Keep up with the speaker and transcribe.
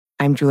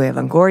I'm Julia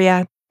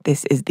Longoria.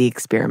 This is The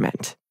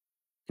Experiment.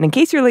 And in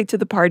case you're late to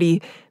the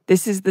party,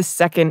 this is the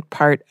second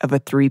part of a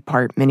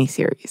 3-part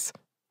miniseries.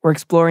 We're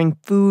exploring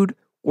food,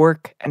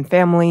 work, and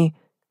family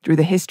through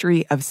the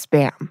history of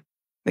Spam,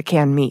 the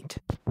canned meat.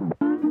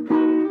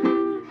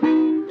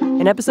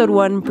 In episode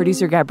 1,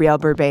 producer Gabrielle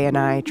Burbet and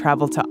I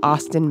traveled to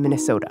Austin,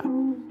 Minnesota,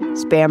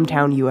 Spam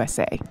Town,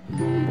 USA,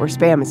 where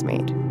Spam is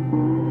made.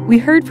 We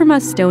heard from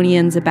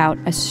Austonians about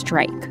a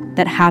strike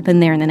that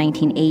happened there in the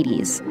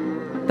 1980s.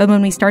 But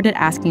when we started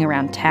asking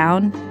around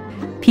town,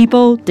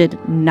 people did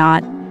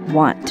not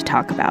want to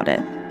talk about it.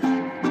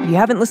 If you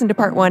haven't listened to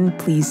part 1,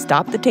 please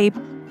stop the tape,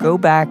 go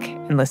back,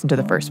 and listen to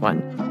the first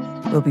one.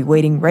 We'll be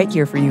waiting right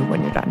here for you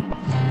when you're done.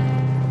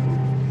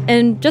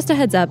 And just a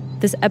heads up,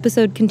 this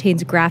episode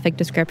contains graphic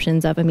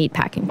descriptions of a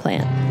meatpacking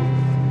plant.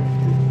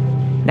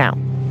 Now,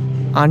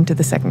 on to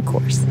the second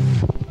course.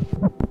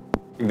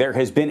 There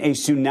has been a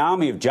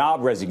tsunami of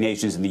job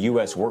resignations in the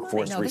U.S.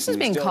 workforce recently. This is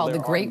being called the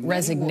Great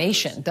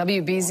Resignation.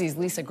 WBZ's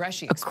Lisa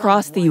Gresham.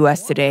 Across the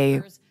U.S.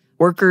 today,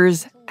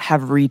 workers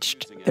have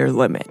reached their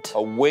limit.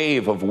 A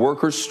wave of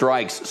workers'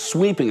 strikes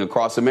sweeping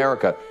across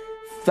America.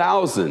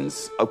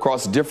 Thousands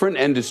across different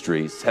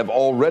industries have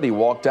already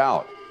walked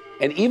out,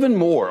 and even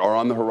more are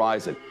on the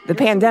horizon. The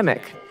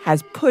pandemic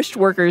has pushed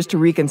workers to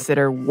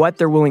reconsider what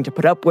they're willing to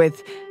put up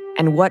with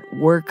and what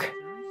work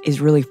is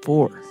really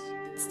for.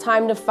 It's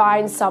time to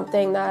find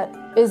something that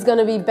is going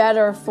to be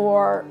better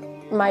for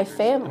my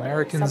family.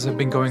 Americans have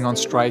been going on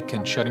strike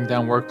and shutting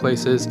down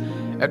workplaces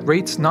at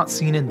rates not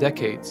seen in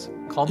decades.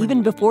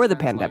 Even before the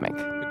pandemic,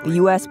 the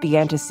U.S.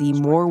 began to see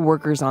more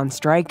workers on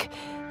strike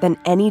than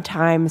any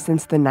time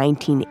since the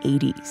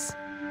 1980s.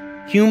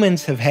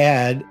 Humans have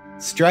had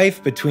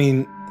strife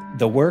between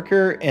the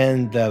worker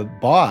and the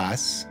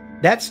boss.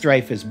 That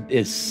strife is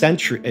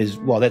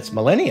that's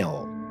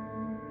millennial.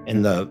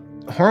 And the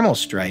Hormel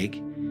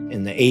strike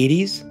in the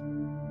 80s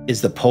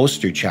is the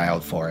poster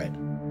child for it.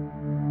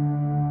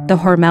 The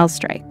Hormel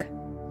strike,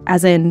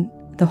 as in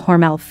the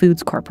Hormel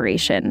Foods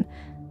Corporation,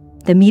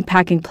 the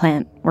meatpacking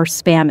plant where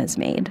Spam is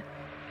made.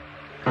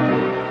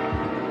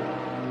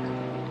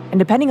 And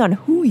depending on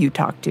who you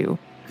talk to,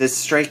 this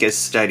strike is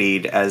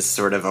studied as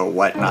sort of a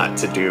what not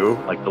to do.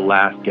 Like the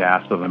last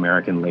gasp of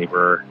American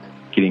labor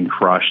getting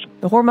crushed.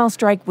 The Hormel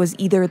strike was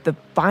either the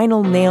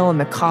final nail in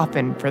the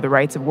coffin for the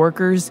rights of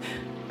workers,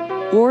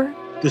 or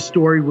the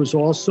story was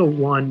also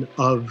one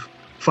of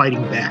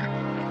fighting back,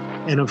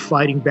 and of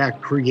fighting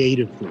back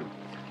creatively.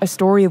 A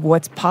story of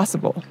what's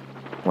possible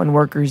when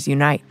workers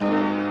unite.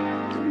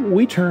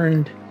 We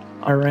turned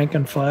our rank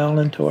and file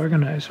into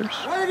organizers.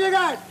 What have you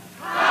got?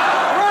 All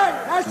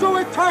right, that's what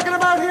we're talking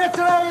about here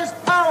today is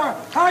power.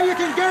 How you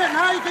can get it and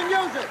how you can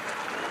use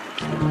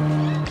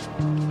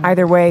it.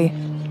 Either way,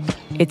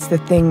 it's the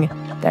thing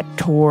that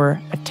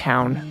tore a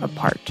town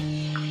apart.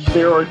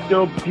 There are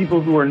still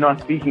people who are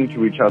not speaking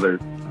to each other.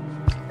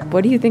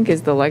 What do you think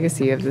is the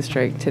legacy of the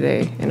strike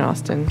today in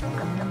Austin?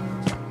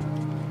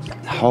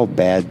 How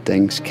bad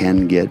things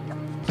can get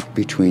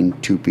between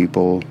two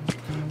people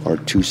or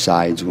two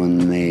sides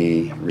when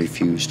they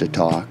refuse to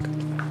talk.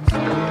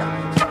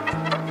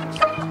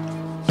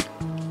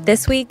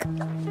 This week,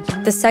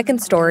 the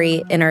second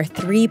story in our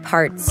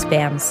 3-part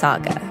Spam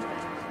saga.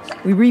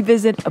 We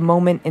revisit a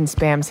moment in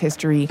Spam's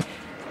history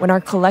when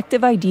our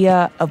collective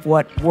idea of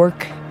what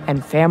work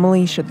and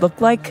family should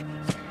look like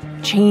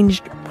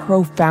changed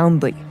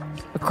profoundly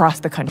across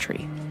the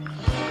country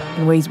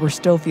in ways we're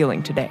still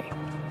feeling today.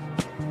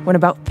 When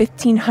about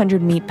 1,500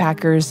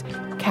 meatpackers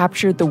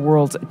captured the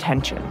world's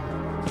attention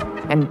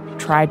and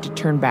tried to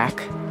turn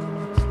back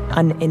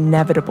an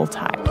inevitable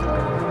tide.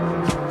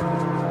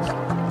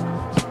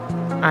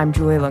 I'm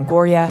Julia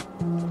Longoria.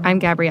 I'm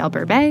Gabrielle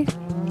Burbet.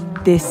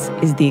 This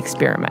is The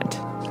Experiment,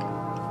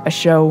 a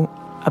show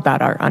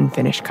about our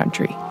unfinished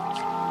country.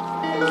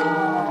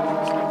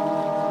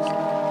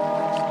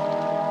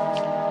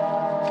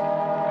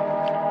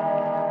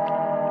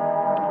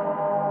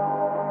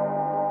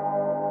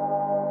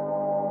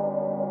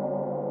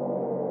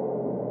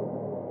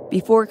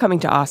 Before coming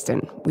to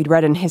Austin, we'd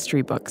read in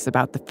history books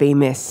about the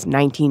famous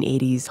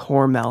 1980s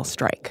Hormel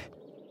strike.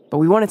 But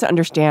we wanted to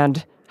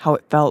understand how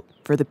it felt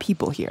for the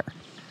people here.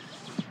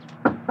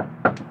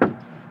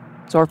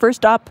 So our first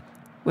stop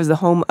was the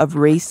home of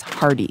Race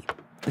Hardy,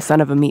 the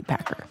son of a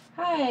meatpacker.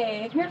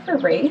 Hi, I'm here for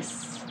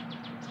Race.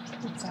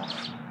 What's up?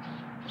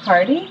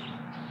 Hardy?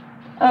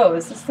 Oh,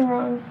 is this the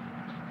wrong...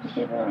 You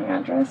gave the wrong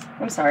address?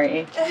 I'm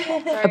sorry.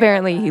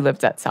 Apparently, he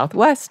lived at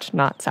Southwest,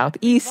 not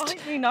Southeast.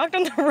 Oh, you knocked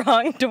on the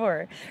wrong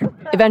door.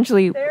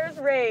 Eventually, There's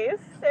Race.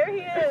 There he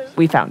is.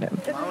 we found him.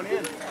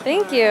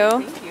 Thank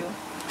you.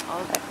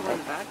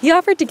 He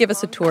offered to give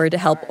us a tour to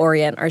help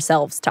orient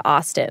ourselves to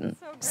Austin,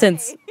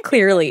 since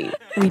clearly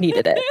we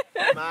needed it.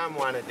 Mom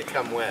wanted to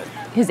come with.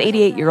 His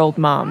 88-year-old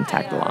mom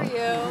tagged along.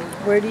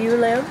 Where do you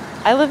live?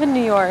 I live in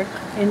New York.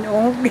 In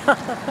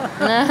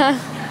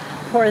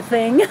Poor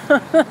thing.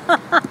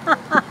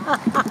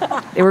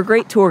 They were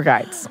great tour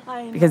guides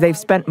because they've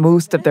spent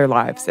most of their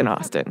lives in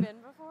Austin.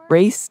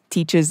 Race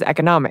teaches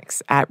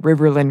economics at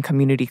Riverland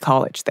Community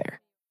College there.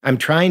 I'm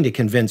trying to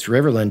convince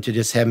Riverland to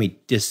just have me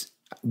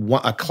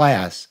a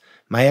class,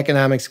 my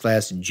economics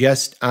class,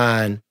 just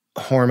on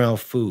Hormel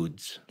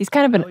Foods. He's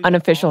kind of an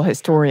unofficial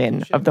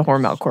historian of the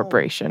Hormel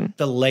Corporation.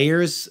 The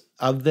layers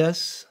of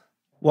this,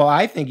 well,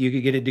 I think you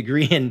could get a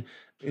degree in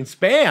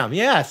spam.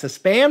 Yes, a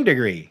spam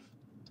degree.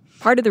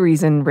 Part of the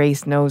reason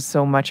Race knows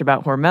so much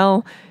about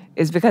Hormel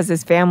is because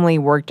his family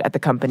worked at the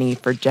company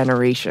for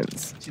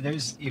generations. See,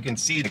 you can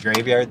see the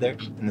graveyard there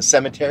in the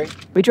cemetery.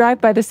 We drive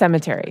by the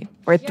cemetery,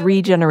 where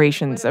 3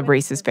 generations of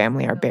Race's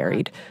family are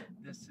buried,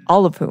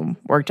 all of whom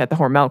worked at the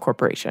Hormel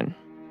Corporation.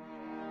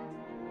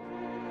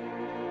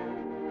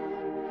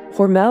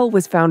 Hormel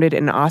was founded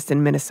in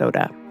Austin,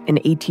 Minnesota in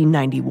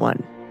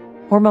 1891.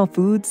 Hormel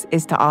Foods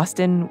is to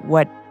Austin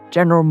what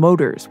General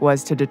Motors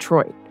was to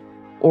Detroit,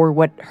 or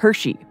what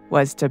Hershey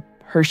was to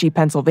Hershey,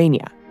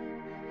 Pennsylvania.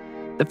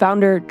 The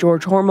founder,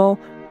 George Hormel,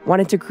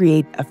 wanted to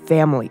create a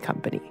family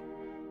company,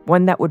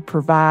 one that would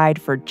provide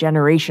for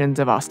generations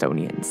of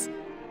Austonians.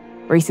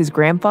 Race's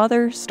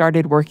grandfather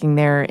started working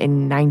there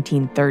in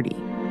 1930.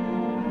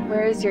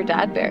 Where is your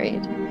dad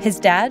buried? His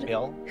dad,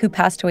 who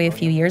passed away a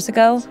few years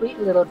ago, Sweet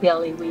little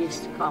Billy, we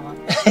used to call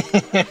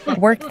him.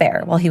 worked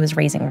there while he was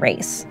raising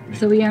Race.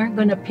 So we aren't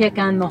going to pick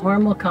on the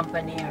Hormel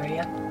Company, are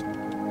you?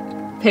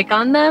 Pick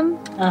on them?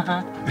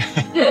 Uh-huh.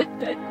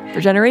 For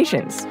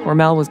generations,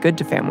 Hormel was good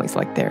to families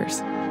like theirs.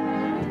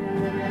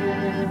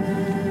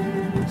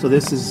 So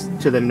this is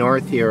to the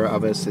north here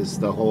of us is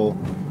the whole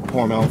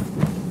Hormel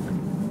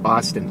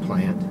Boston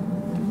plant.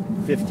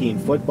 15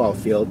 football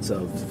fields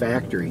of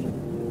factory.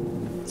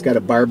 It's got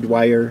a barbed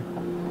wire,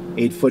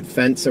 8-foot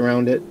fence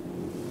around it.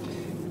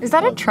 Is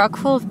that a truck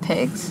full of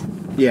pigs?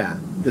 Yeah,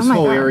 this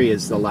whole area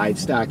is the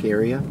livestock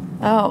area.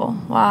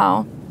 Oh,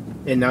 wow.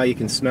 And now you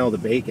can smell the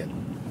bacon.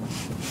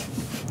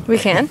 We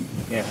can?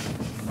 Yeah.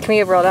 Can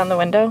we roll down the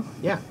window?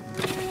 Yeah.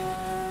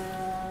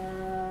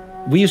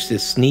 We used to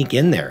sneak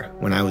in there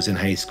when I was in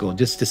high school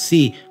just to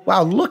see,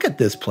 wow, look at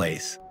this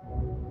place.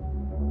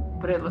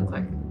 What did it look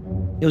like?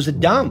 It was a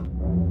dump.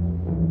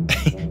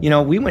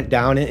 We went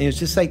down and it was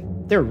just like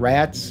there are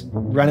rats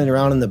running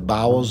around in the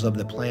bowels of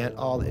the plant.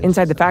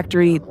 Inside the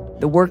factory,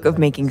 the work of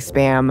making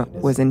Spam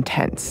was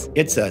intense.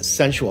 It's a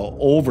sensual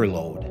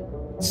overload.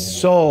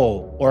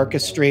 So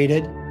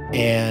orchestrated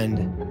and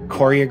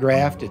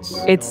choreographed.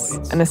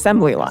 It's an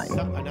assembly line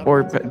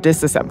or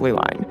disassembly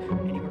line.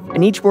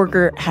 And each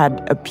worker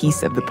had a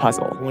piece of the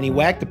puzzle. When he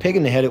whacked the pig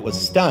in the head, it was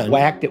stunned.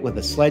 Whacked it with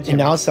a sledgehammer. And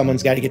now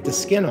someone's got to get the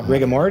skin off.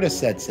 Rigor mortis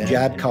sets in. A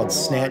job called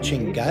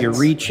snatching guts. You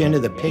reach into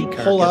the pig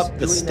carcass, pull up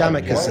the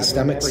stomach because the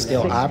stomach's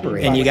still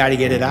operating. And you got to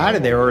get it out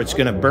of there or it's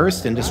going to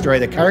burst and destroy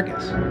the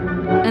carcass.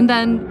 And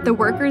then the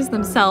workers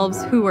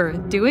themselves who were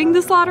doing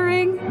the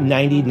slaughtering?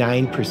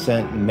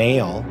 99%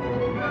 male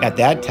at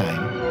that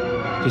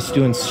time, just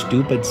doing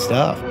stupid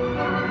stuff.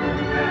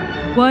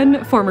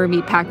 One former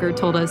meatpacker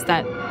told us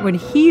that when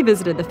he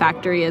visited the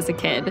factory as a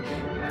kid,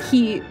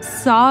 he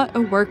saw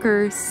a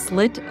worker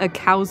slit a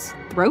cow's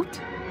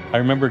throat. I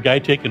remember a guy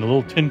taking a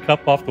little tin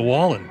cup off the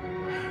wall and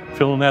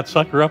filling that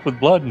sucker up with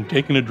blood and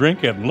taking a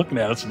drink and looking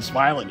at us and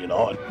smiling,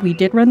 We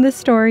did run this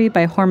story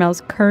by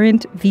Hormel's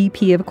current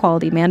VP of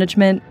Quality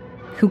Management,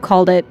 who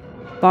called it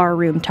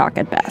barroom talk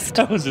at best.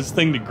 That was his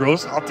thing to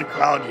gross out the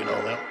crowd,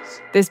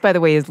 This, by the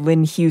way, is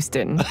Lynn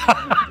Houston.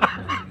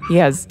 He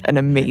has an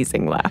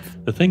amazing laugh.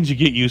 The things you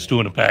get used to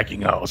in a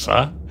packing house,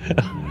 huh?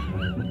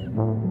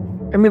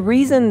 And the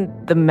reason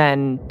the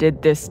men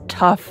did this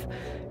tough,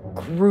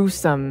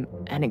 gruesome,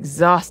 and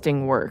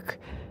exhausting work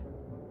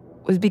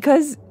was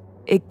because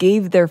it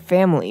gave their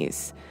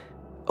families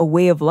a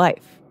way of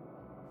life.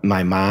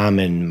 My mom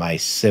and my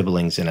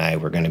siblings and I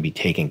were going to be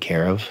taken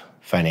care of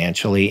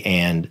financially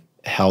and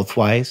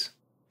health-wise.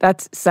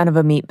 That's son of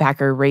a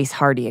meatpacker, Race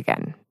Hardy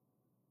again.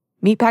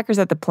 Meatpackers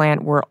at the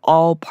plant were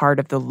all part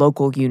of the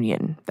local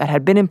union that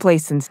had been in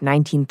place since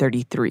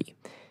 1933.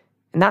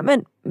 And that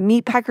meant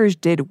meatpackers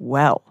did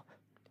well.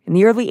 In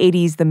the early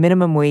 80s, the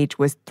minimum wage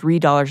was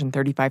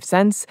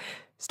 $3.35.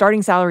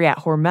 Starting salary at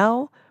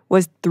Hormel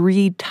was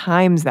 3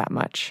 times that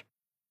much.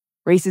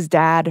 Race's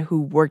dad,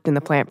 who worked in the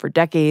plant for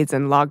decades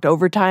and logged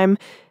overtime,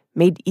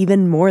 made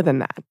even more than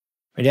that.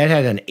 My dad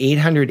had an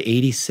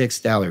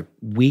 $886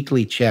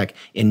 weekly check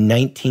in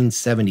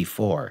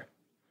 1974.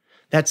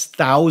 That's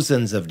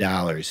thousands of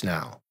dollars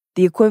now.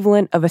 The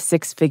equivalent of a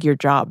 6-figure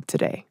job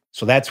today.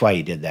 So that's why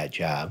he did that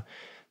job.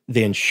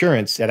 The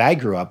insurance that I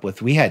grew up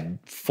with, we had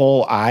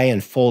full eye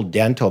and full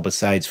dental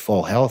besides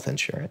full health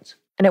insurance.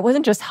 And it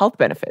wasn't just health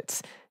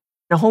benefits.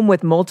 In a home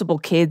with multiple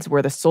kids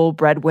where the sole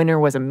breadwinner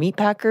was a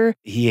meatpacker,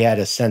 he had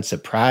a sense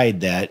of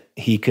pride that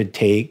he could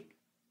take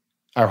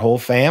our whole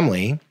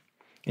family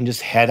and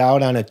just head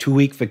out on a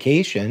 2-week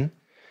vacation,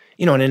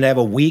 and then have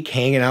a week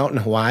hanging out in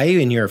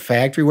Hawaii and you're a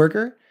factory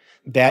worker.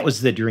 That was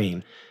the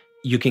dream.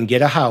 You can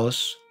get a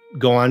house,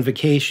 go on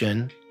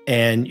vacation,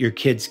 and your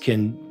kids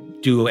can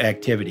do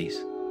activities.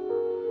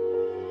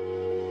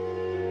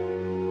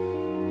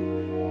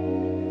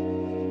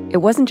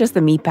 It wasn't just the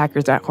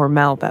meatpackers at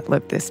Hormel that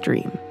lived this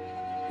dream.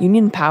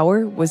 Union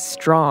power was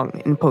strong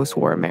in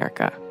post-war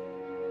America.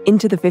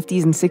 Into the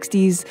 50s and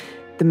 60s,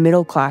 the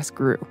middle class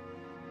grew.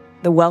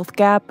 The wealth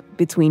gap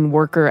between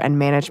worker and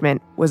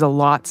management was a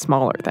lot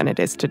smaller than it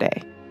is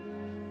today.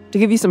 To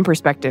give you some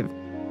perspective,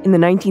 in the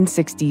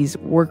 1960s,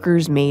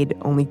 workers made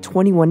only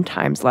 21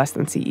 times less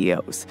than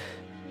CEOs.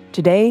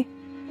 Today,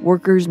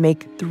 workers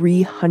make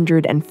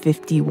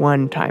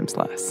 351 times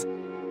less.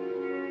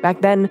 Back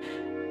then,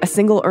 a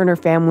single-earner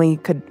family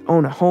could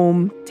own a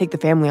home, take the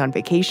family on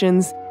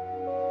vacations.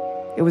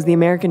 It was the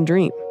American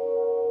dream.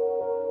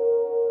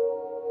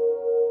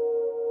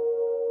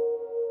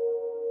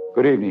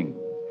 Good evening.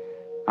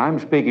 I'm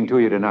speaking to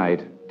you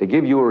tonight to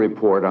give you a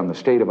report on the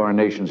state of our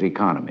nation's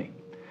economy.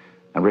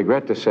 I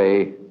regret to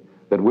say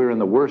that we're in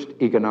the worst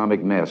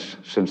economic mess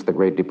since the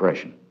Great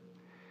Depression.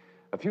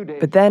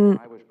 But then,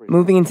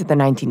 moving into the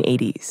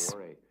 1980s,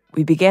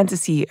 we began to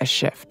see a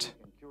shift.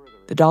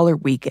 The dollar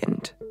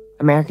weakened.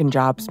 American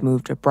jobs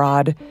moved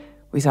abroad.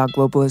 We saw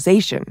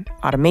globalization,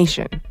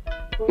 automation.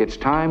 It's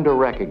time to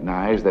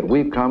recognize that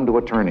we've come to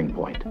a turning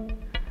point.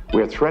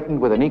 We're threatened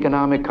with an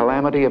economic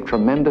calamity of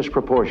tremendous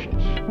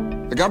proportions.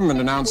 The government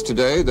announced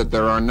today that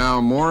there are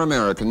now more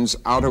Americans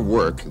out of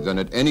work than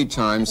at any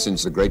time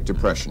since the Great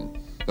Depression.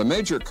 The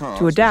major cause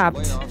to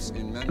adapt,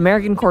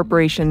 American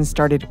corporations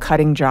started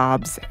cutting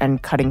jobs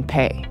and cutting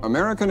pay.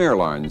 American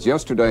Airlines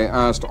yesterday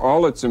asked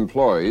all its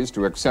employees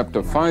to accept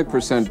a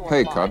 5%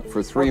 pay cut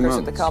for 3 months.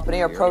 Workers at the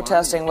company are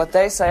protesting what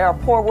they say are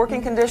poor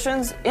working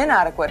conditions,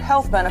 inadequate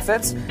health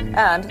benefits,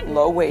 and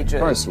low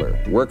wages.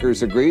 Chrysler,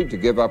 workers agreed to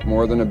give up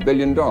more than $1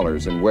 billion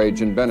in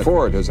wage and benefits.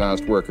 Ford has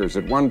asked workers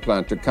at one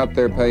plant to cut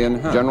their pay in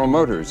half. General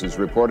Motors is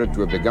reported to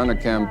have begun a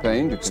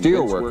campaign to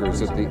steel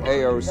workers at the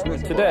A.O.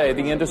 Smith. Today,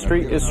 the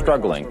industry is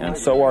struggling, and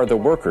so are the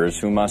workers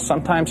who must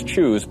sometimes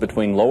choose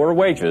between lower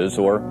wages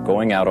or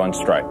going out on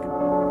strike.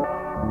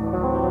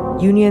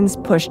 Unions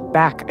pushed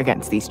back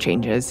against these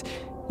changes,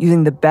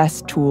 using the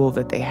best tool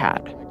that they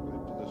had,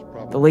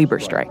 the labor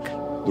strike.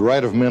 The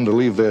right of men to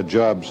leave their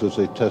jobs is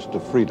a test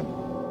of freedom.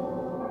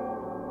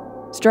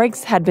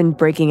 Strikes had been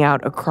breaking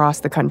out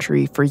across the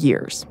country for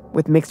years,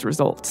 with mixed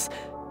results.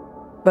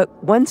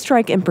 But one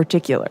strike in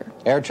particular,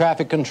 air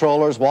traffic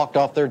controllers walked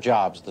off their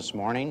jobs this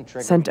morning,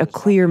 sent a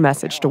clear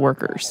message to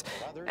workers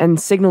and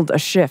signaled a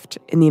shift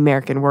in the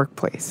American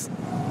workplace.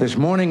 This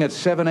morning at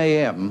 7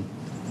 a.m.,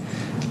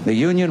 the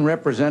union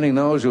representing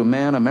those who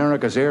man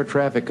America's air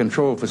traffic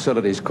control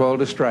facilities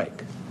called a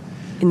strike.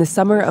 In the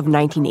summer of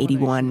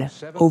 1981,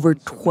 over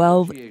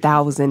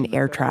 12,000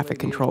 air traffic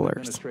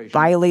controllers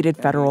violated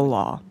federal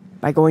law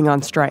by going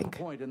on strike.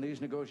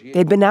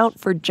 They'd been out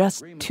for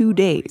just 2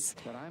 days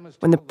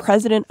when the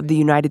President of the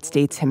United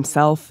States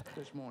himself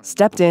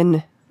stepped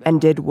in and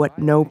did what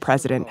no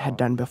president had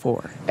done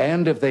before.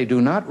 And if they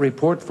do not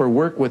report for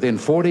work within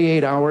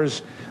 48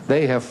 hours,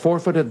 they have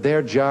forfeited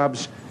their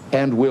jobs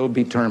and will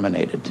be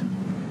terminated.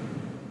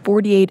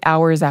 48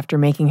 hours after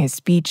making his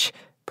speech,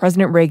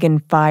 President Reagan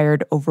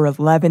fired over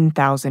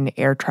 11,000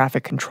 air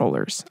traffic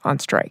controllers on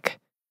strike.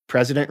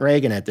 President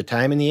Reagan, at the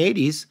time in the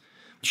 80s,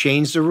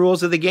 changed the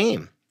rules of the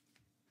game.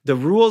 The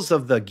rules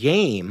of the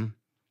game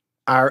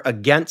are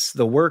against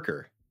the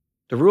worker.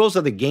 The rules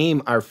of the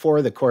game are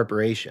for the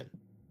corporation.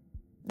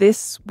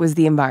 This was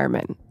the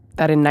environment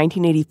that in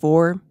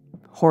 1984,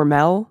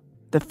 Hormel,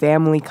 the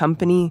family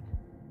company,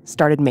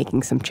 started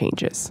making some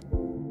changes.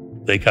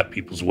 They cut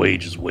people's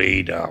wages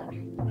way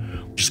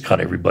down. Just cut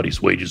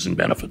everybody's wages and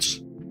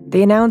benefits.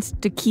 They announced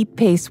to keep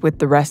pace with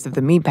the rest of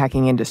the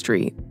meatpacking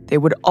industry, they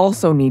would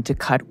also need to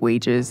cut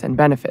wages and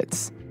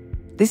benefits.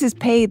 This is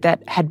pay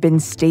that had been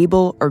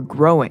stable or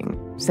growing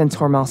since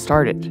Hormel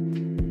started.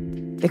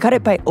 They cut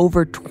it by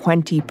over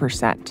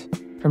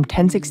 20%, from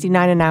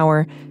 $10.69 an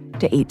hour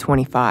to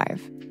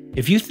 $8.25.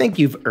 If you think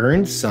you've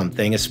earned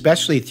something,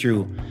 especially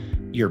through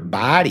your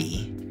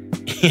body,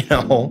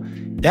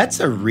 that's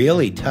a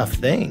really tough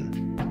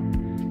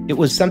thing. It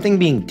was something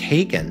being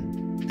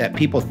taken that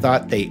people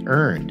thought they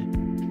earned.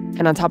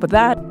 And on top of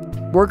that,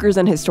 workers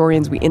and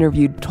historians we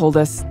interviewed told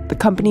us the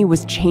company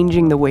was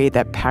changing the way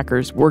that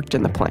packers worked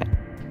in the plant.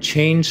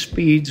 Change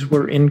speeds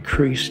were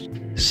increased,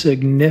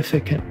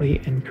 significantly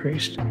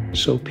increased.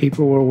 So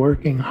people were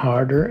working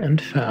harder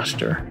and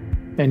faster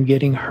and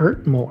getting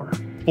hurt more.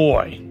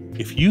 Boy,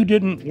 if you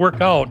didn't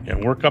work out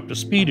and work up to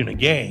speed in a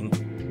gang,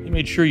 they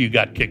made sure you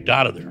got kicked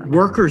out of there.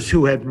 Workers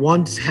who had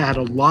once had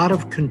a lot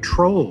of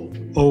control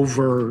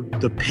over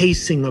the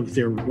pacing of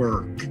their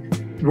work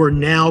were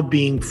now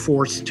being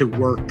forced to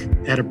work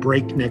at a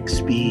breakneck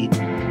speed.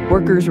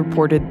 Workers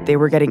reported they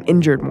were getting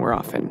injured more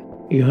often.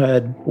 You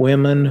had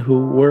women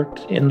who worked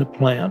in the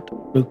plant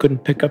who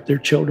couldn't pick up their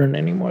children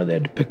anymore. They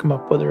had to pick them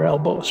up with their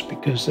elbows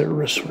because their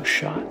wrists were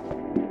shot.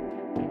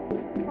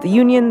 The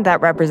union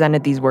that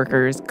represented these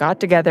workers got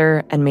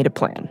together and made a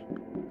plan.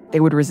 They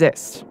would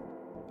resist.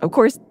 Of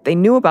course, they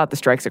knew about the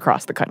strikes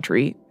across the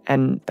country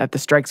and that the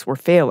strikes were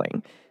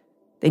failing.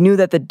 They knew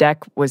that the deck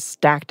was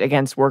stacked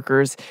against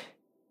workers.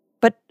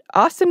 But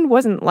Austin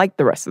wasn't like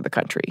the rest of the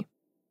country.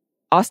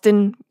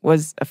 Austin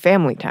was a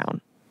family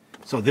town.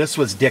 So this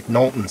was Dick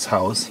Knowlton's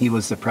house. He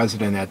was the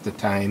president at the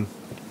time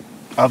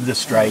of the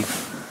strike.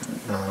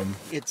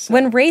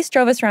 When Race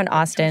drove us around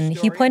Austin,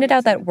 he pointed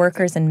out that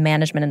workers and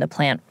management in the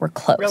plant were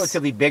close.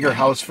 Relatively bigger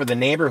house for the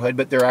neighborhood,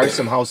 but there are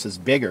some houses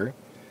bigger.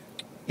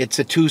 It's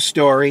a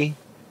 2-story.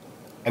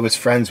 I was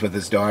friends with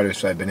his daughter,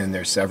 so I've been in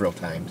there several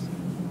times.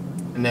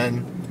 And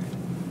then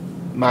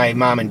my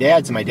mom and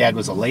dad's, and my dad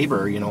was a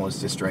laborer,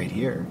 was just right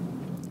here.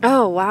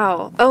 Oh,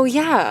 wow. Oh,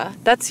 yeah.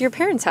 That's your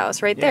parents'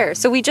 house right there.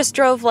 So we just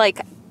drove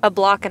like a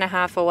block and a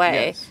half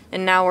away,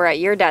 and now we're at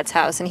your dad's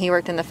house, and he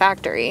worked in the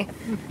factory.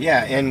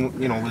 Yeah, and,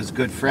 was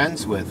good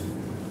friends with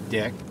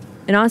Dick.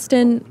 In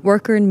Austin,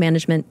 worker and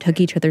management took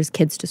each other's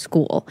kids to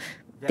school.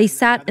 They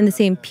sat in the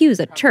same pews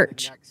at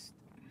church.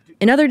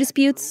 In other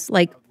disputes,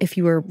 like if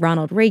you were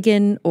Ronald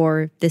Reagan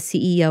or the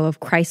CEO of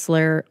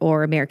Chrysler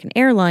or American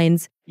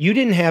Airlines, you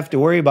didn't have to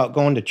worry about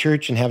going to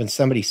church and having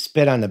somebody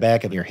spit on the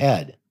back of your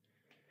head.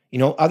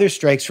 Other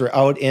strikes were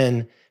out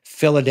in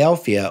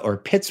Philadelphia or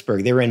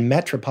Pittsburgh. They were in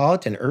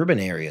metropolitan urban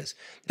areas.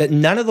 That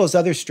none of those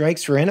other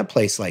strikes were in a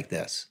place like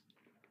this.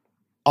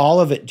 All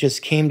of it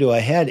just came to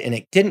a head, and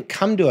it didn't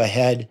come to a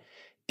head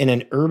in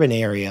an urban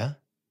area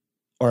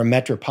or a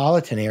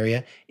metropolitan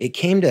area. It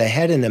came to a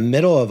head in the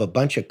middle of a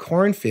bunch of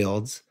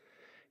cornfields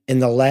in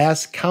the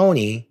last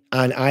county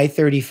on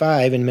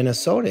I-35 in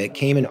Minnesota. It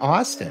came in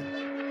Austin.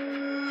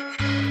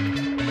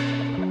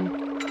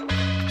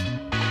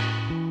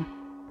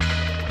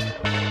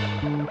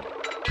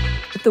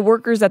 If the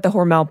workers at the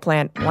Hormel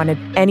plant wanted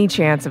any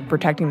chance of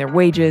protecting their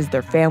wages,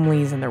 their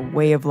families, and their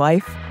way of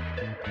life,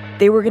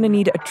 they were going to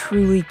need a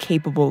truly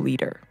capable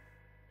leader.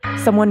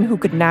 Someone who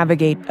could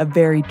navigate a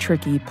very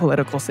tricky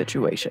political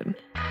situation.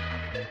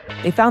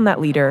 They found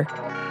that leader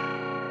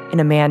in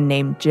a man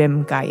named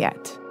Jim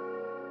Guyette.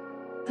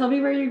 Tell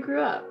me where you grew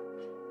up.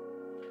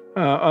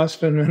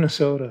 Austin,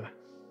 Minnesota.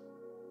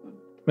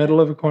 Middle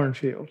of a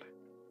cornfield.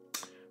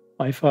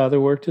 My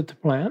father worked at the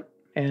plant,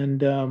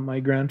 and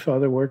my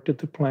grandfather worked at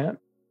the plant.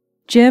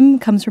 Jim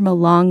comes from a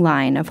long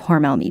line of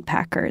Hormel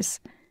meatpackers.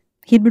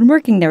 He'd been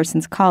working there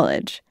since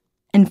college.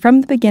 And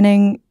from the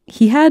beginning,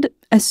 he had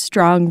a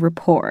strong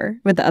rapport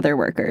with the other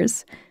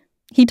workers.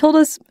 He told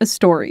us a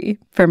story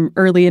from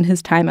early in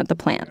his time at the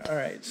plant. All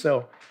right,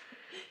 so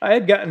I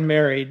had gotten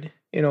married.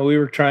 We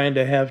were trying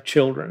to have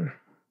children.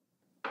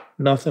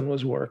 Nothing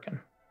was working.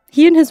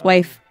 He and his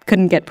wife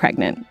couldn't get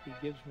pregnant.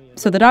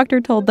 So the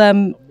doctor told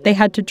them they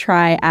had to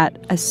try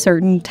at a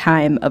certain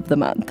time of the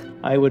month.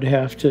 I would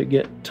have to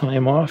get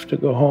time off to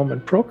go home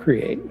and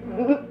procreate.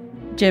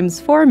 Jim's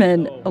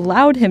foreman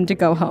allowed him to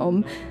go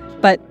home,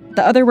 but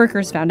the other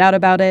workers found out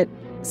about it.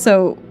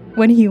 So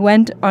when he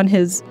went on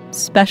his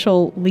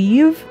special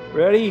leave...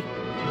 Ready?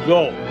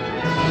 Go.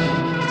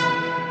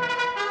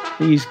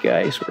 These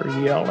guys were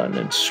yelling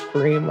and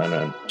screaming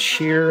and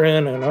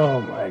cheering, and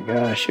oh my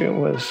gosh, it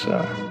was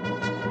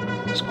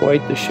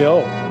quite the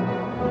show.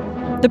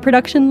 The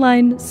production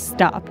line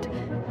stopped,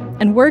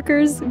 and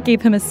workers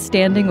gave him a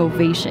standing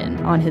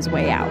ovation on his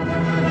way out.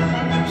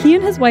 He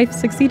and his wife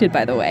succeeded,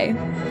 by the way,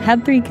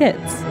 had 3 kids.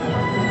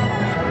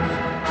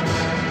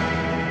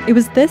 It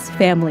was this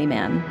family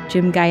man,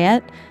 Jim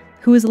Guyette,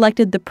 who was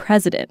elected the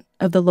president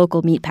of the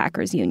local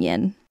meatpackers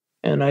union.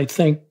 And I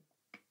think,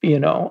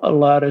 a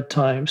lot of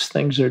times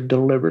things are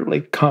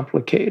deliberately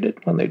complicated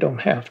when they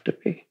don't have to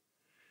be.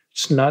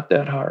 It's not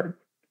that hard.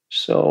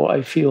 So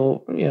I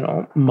feel,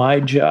 my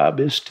job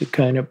is to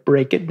kind of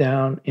break it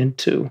down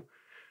into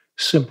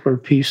simpler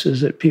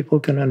pieces that people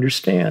can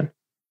understand.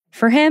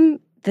 For him,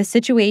 the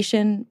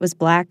situation was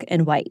black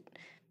and white.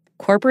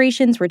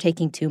 Corporations were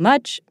taking too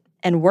much,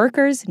 and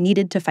workers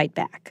needed to fight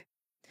back.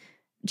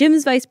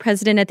 Jim's vice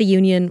president at the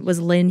union was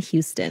Lynn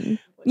Houston.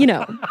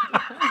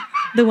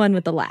 The one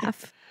with the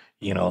laugh.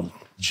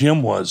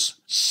 Jim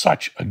was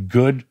such a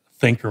good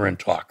thinker and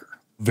talker.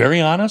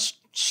 Very honest,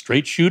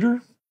 straight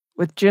shooter.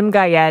 With Jim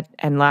Guyette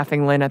and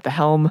Laughing Lynn at the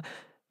helm,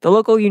 the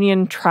local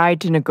union tried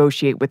to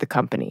negotiate with the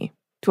company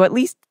to at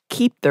least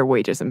keep their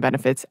wages and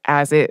benefits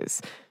as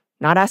is.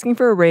 Not asking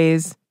for a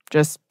raise,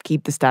 just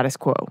keep the status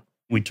quo.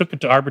 We took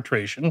it to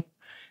arbitration.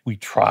 We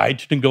tried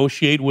to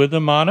negotiate with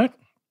them on it.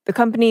 The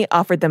company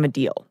offered them a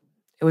deal.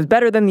 It was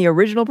better than the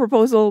original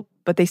proposal,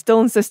 but they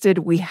still insisted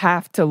we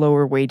have to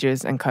lower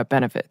wages and cut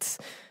benefits.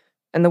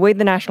 And the way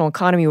the national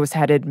economy was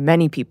headed,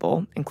 many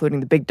people, including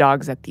the big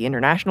dogs at the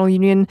International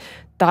Union,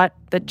 thought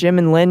that Jim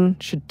and Lynn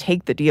should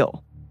take the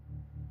deal.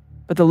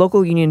 But the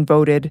local union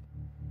voted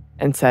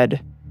and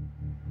said,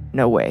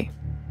 no way.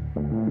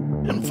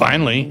 And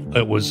finally,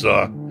 it was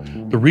the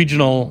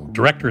regional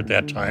director at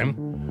that time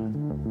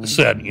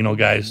said,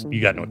 guys, you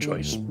got no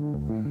choice.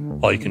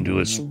 All you can do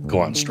is go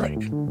on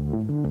strike.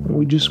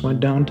 We just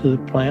went down to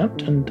the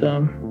plant and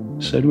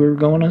said we were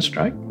going on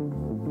strike.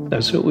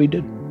 That's what we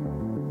did.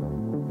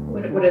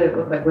 What did it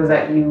look like? Was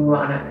that you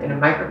in a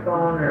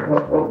microphone, or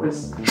what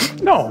was?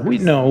 No.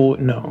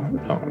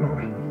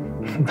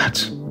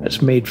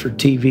 That's made for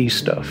TV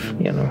stuff,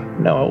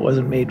 No, it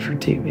wasn't made for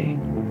TV.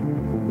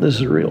 This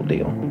is a real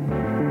deal.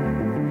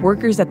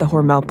 Workers at the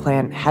Hormel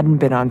plant hadn't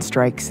been on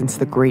strike since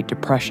the Great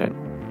Depression.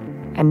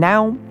 And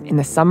now, in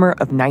the summer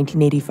of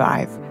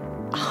 1985,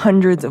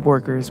 hundreds of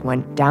workers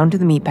went down to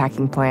the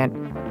meatpacking plant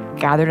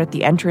gathered at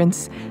the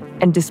entrance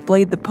and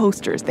displayed the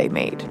posters they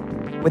made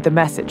with a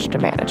message to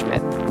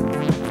management.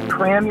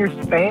 Cram your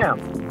spam.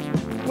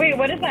 Wait,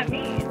 what does that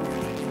mean?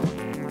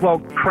 Well,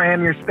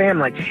 cram your spam,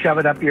 like shove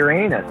it up your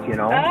anus, you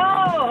know?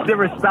 Oh! There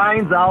were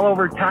signs all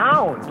over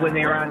town when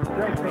they were on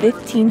strike.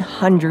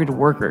 1,500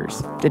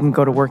 workers didn't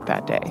go to work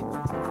that day,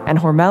 and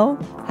Hormel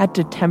had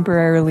to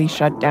temporarily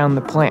shut down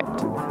the plant.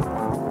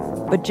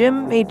 But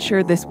Jim made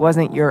sure this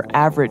wasn't your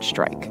average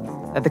strike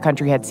that the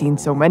country had seen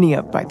so many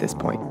of by this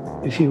point.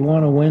 If you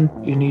want to win,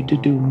 you need to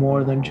do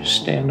more than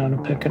just stand on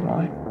a picket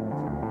line.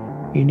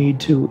 You need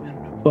to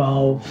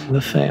involve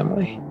the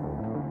family.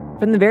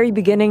 From the very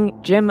beginning,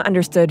 Jim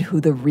understood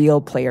who the real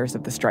players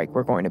of the strike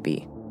were going to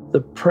be. The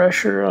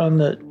pressure on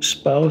the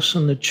spouse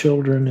and the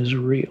children is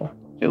real.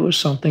 It was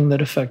something that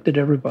affected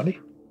everybody.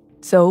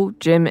 So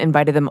Jim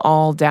invited them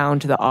all down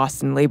to the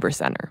Austin Labor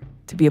Center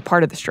to be a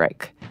part of the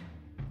strike,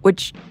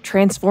 which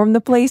transformed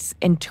the place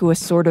into a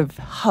sort of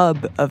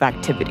hub of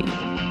activity.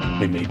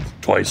 They made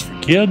toys for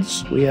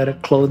kids. We had a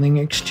clothing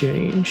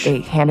exchange.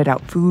 They handed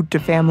out food to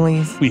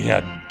families. We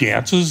had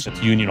dances at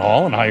the Union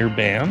Hall and hired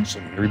bands,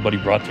 and everybody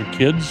brought their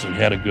kids and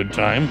had a good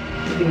time.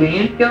 Did the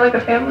union feel like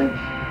a family?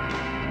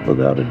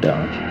 Without a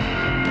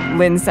doubt.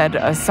 Lynn said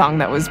a song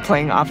that was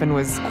playing often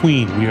was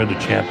Queen, We Are the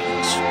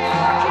Champions.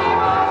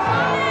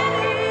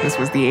 This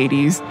was the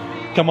 80s.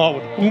 Come out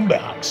with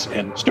boombox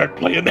and start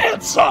playing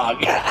that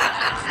song.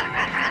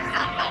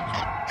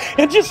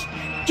 And just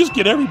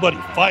get everybody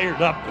fired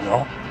up, you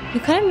know. You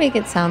kind of make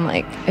it sound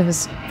like it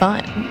was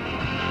fun.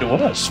 It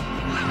was.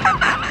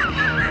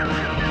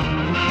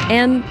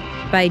 And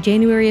by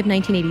January of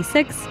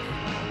 1986,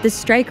 the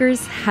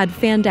strikers had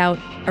fanned out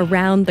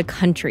around the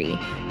country,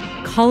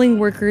 calling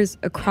workers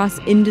across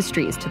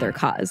industries to their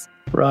cause.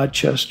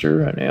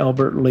 Rochester and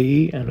Albert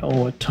Lee and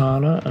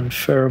Owatonna and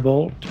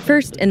Faribault.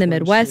 First in the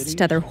Midwest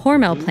to other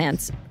Hormel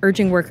plants,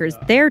 urging workers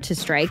there to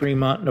strike.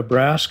 Fremont,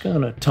 Nebraska,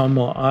 and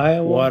Ottumwa,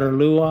 Iowa,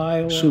 Waterloo,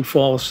 Iowa, Sioux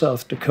Falls,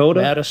 South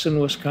Dakota, Madison,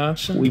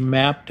 Wisconsin. We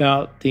mapped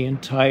out the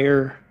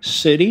entire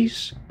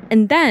cities.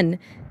 And then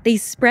they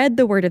spread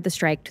the word of the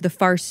strike to the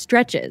far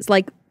stretches,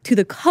 like to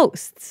the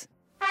coasts.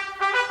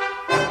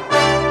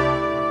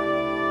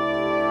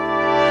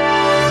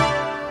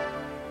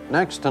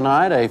 Next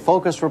tonight, a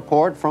focus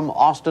report from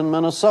Austin,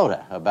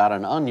 Minnesota about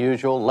an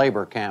unusual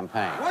labor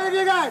campaign. What have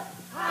you got?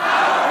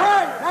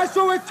 Right, that's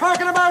what we're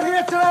talking about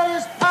here today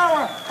is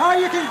power. How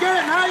you can get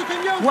it and how you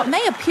can use it. What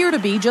may appear to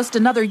be just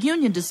another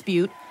union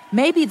dispute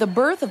may be the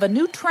birth of a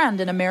new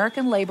trend in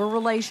American labor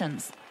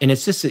relations. And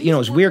it's just,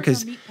 it's weird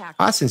because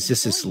Austin's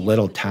just this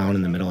little town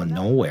in the middle of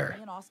nowhere.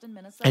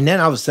 And then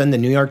all of a sudden the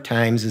New York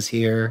Times is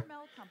here,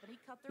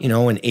 and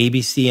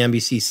ABC,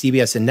 NBC,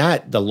 CBS, and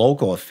not the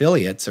local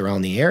affiliates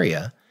around the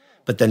area,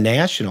 but the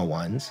national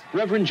ones.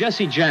 Reverend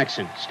Jesse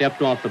Jackson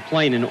stepped off the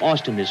plane in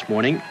Austin this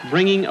morning,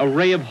 bringing a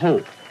ray of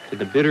hope to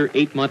the bitter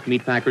 8-month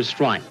meatpackers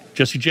strike.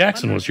 Jesse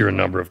Jackson was here a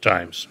number of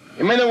times.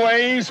 In many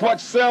ways,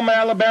 what Selma,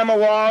 Alabama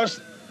was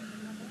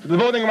to the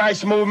voting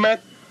rights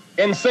movement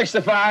in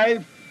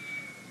 65,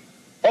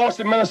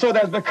 Austin, Minnesota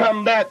has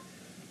become that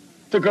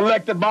to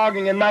collective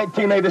bargaining in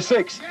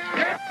 1986.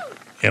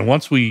 And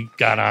once we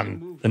got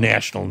on the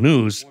national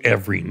news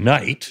every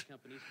night,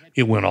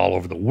 it went all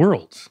over the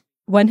world.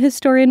 One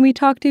historian we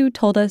talked to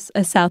told us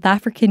a South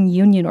African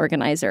union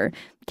organizer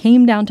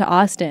came down to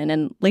Austin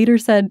and later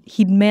said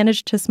he'd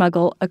managed to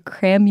smuggle a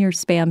Cram Your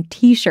Spam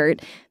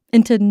t-shirt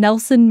into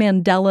Nelson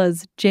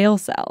Mandela's jail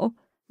cell.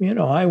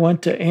 I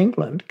went to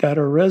England, got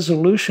a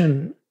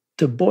resolution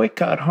to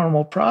boycott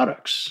Hormel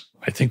products.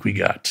 I think we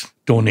got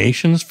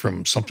donations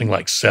from something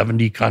like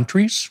 70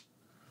 countries.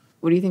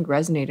 What do you think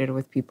resonated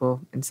with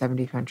people in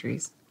 70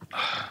 countries?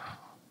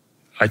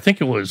 I think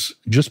it was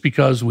just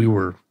because we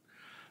were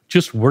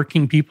just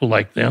working people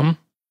like them,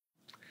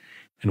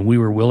 and we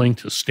were willing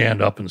to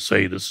stand up and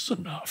say, this is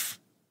enough.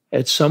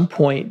 At some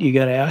point, you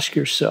got to ask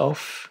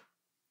yourself,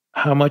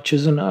 how much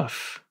is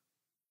enough?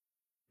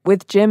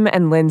 With Jim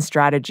and Lynn's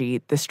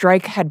strategy, the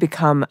strike had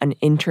become an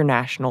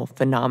international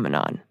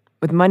phenomenon,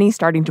 with money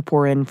starting to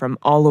pour in from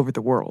all over the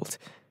world.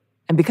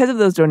 And because of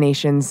those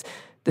donations,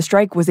 the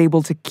strike was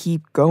able to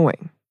keep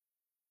going.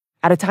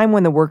 At a time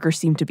when the workers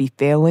seemed to be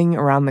failing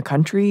around the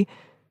country,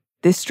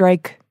 this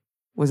strike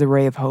was a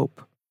ray of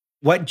hope.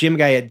 What Jim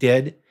Guyette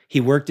did,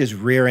 he worked his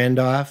rear end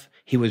off.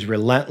 He was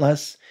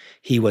relentless.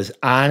 He was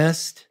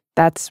honest.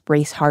 That's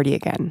Race Hardy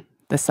again,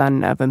 the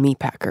son of a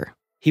meatpacker.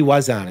 He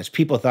was honest.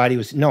 People thought he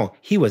was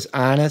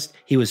honest.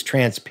 He was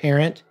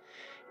transparent.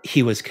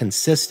 He was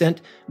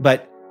consistent,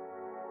 but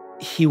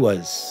he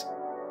was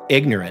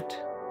ignorant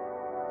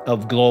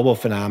of global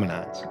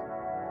phenomenons.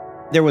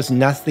 There was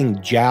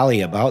nothing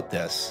jolly about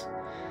this.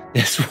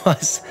 This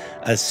was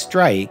a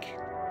strike,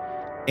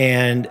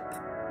 and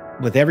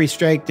with every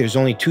strike, there's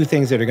only two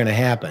things that are going to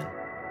happen.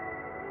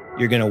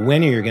 You're going to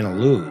win or you're going to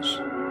lose.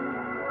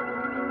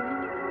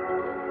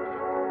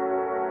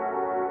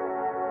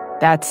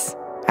 That's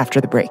after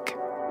the break.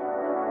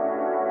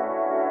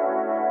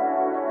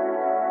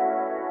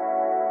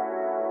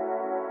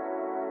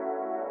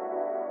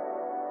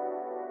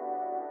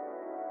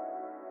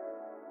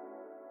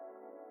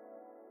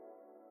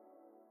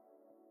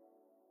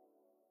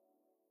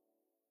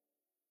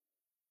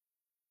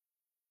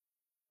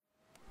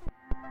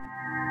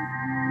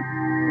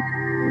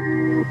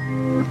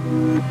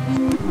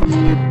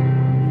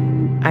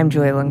 I'm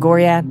Julia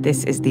Longoria.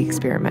 This is The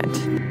Experiment.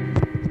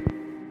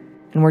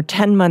 And we're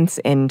 10 months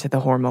into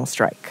the Hormel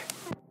strike.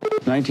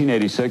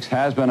 1986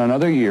 has been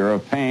another year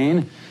of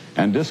pain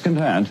and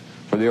discontent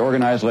for the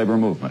organized labor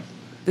movement.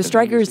 The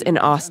strikers in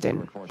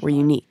Austin were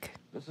unique.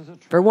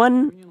 For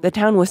one, the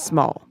town was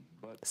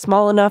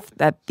small enough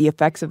that the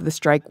effects of the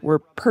strike were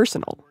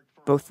personal,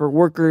 both for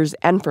workers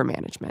and for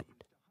management.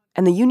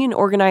 And the union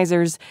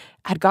organizers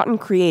had gotten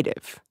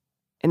creative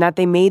in that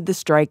they made the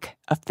strike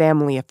a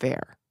family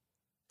affair.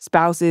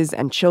 Spouses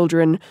and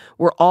children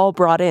were all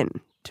brought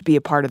in to be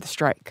a part of the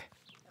strike.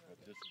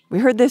 We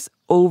heard this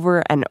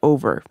over and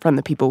over from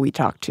the people we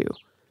talked to.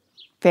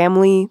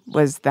 Family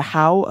was the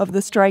how of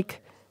the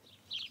strike,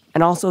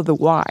 and also the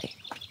why.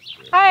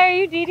 Hi, are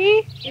you Dee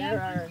Dee?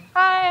 Yeah.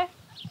 Hi.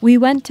 We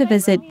went to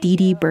visit Dee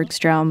Dee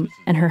Bergstrom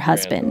and her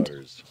husband,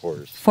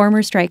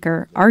 former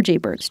striker R.J.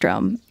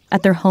 Bergstrom,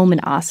 at their home in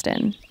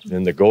Austin.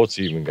 And the goats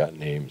even got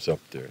names up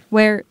there.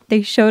 Where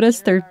they showed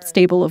us their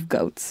stable of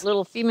goats.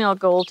 Little female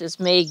goat is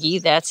Maggie.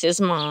 That's his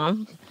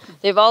mom.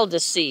 They've all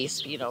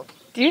deceased, you know.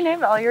 Do you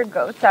name all your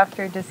goats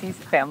after deceased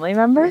family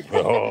members?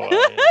 Well,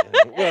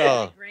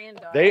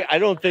 I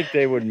don't think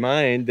they would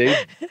mind.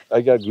 I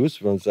got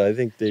goosebumps. I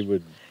think they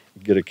would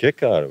get a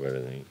kick out of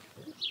it, I think.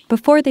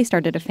 Before they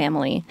started a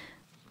family,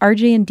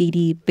 RJ and Dee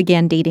Dee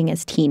began dating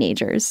as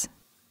teenagers.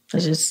 I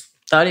just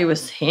thought he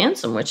was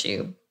handsome, which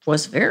he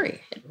was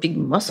very. Big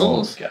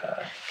muscles. Oh,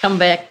 God. Come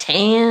back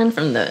tan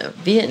from the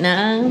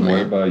Vietnam.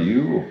 What about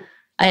you?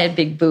 I had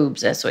big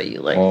boobs. That's why you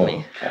liked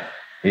me. God.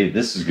 Hey,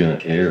 this is going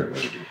to air,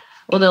 maybe.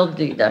 Well, they'll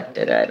deduct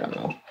it. I don't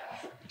know.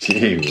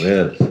 Gee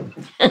whiz.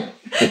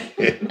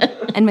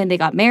 And when they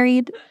got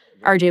married,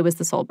 RJ was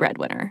the sole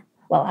breadwinner.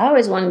 Well, I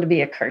always wanted to be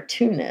a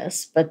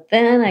cartoonist, but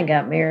then I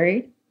got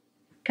married,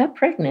 got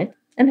pregnant,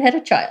 and had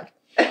a child.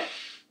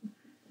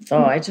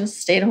 So I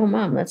just stayed-at-home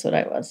mom. That's what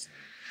I was.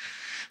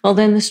 Well,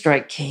 then the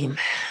strike came,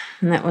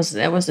 and that was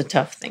a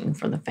tough thing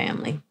for the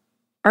family.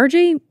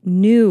 RJ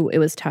knew it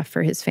was tough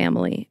for his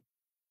family.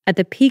 At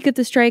the peak of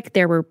the strike,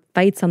 there were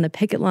fights on the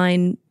picket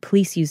line.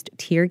 Police used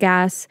tear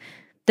gas.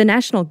 The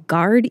National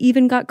Guard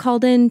even got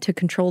called in to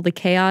control the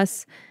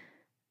chaos.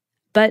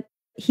 But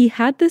he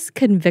had this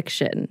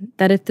conviction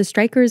that if the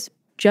strikers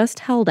just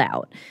held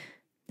out,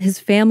 his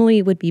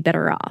family would be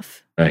better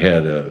off. I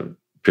had a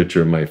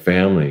picture of my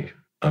family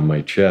on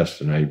my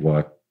chest, and I'd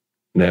walk.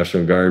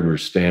 National Guard were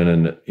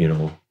standing,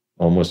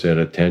 almost at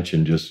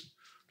attention, just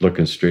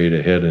looking straight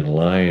ahead in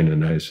line.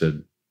 And I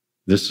said,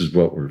 this is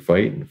what we're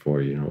fighting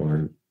for,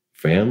 our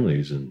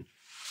families, and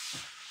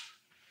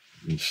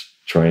just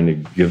trying to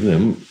give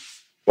them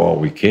all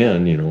we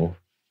can,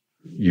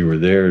 you were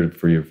there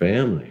for your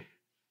family.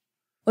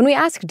 When we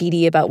asked Dee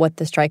Dee about what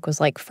the strike was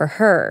like for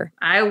her,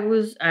 I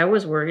was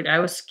worried. I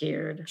was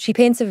scared. She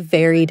paints a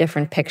very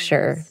different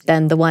picture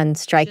than the one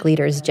strike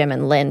leaders Jim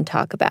and Lynn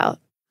talk about.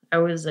 I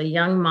was a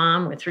young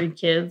mom with 3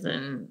 kids,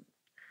 and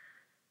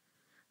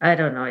I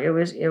don't know. It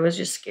was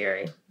just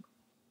scary.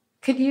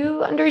 Could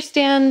you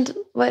understand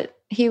what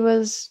he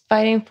was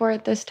fighting for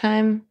at this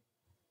time?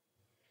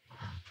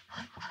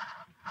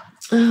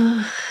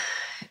 I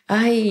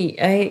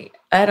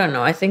don't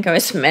know. I think I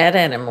was mad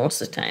at him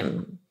most of the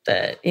time.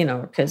 That,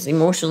 because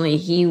emotionally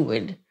he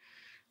would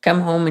come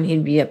home and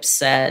he'd be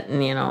upset,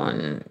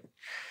 and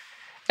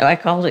I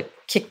called it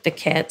kick the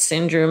cat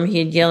syndrome.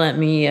 He'd yell at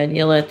me, I'd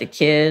yell at the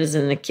kids,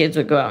 and the kids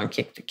would go out and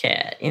kick the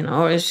cat. It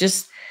was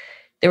just,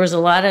 there was a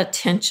lot of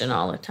tension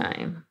all the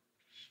time.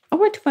 I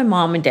went to my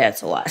mom and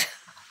dad's a lot.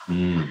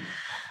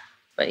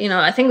 But,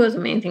 I think it was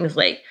the main thing was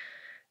like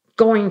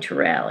going to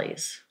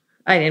rallies.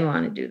 I didn't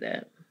want to do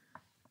that.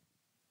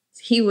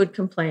 He would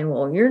complain,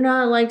 well, you're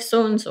not like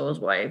so-and-so's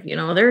wife.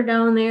 They're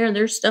down there,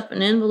 they're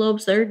stuffing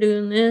envelopes, they're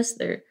doing this.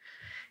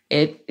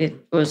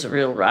 It was a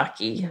real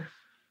rocky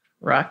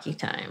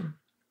time.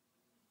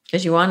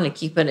 Because you wanted to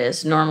keep it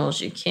as normal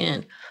as you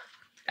can.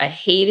 I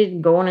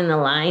hated going in the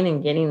line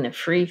and getting the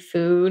free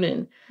food.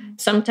 And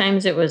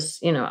sometimes it was,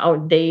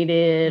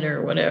 outdated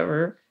or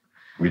whatever.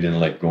 We didn't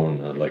like going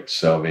to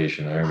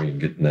Salvation Army and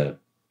getting that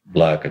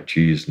block of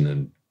cheese and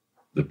then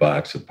the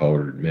box of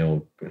powdered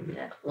milk.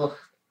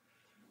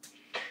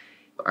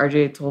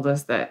 RJ told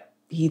us that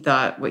he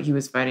thought what he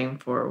was fighting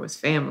for was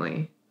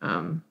family.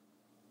 Oh,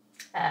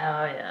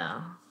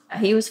 yeah.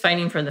 He was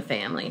fighting for the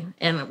family.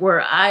 And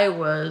where I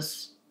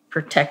was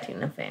protecting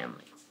the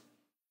family.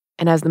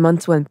 And as the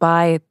months went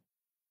by,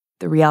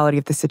 the reality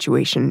of the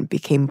situation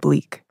became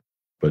bleak.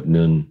 But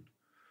then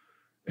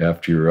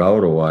after you're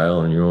out a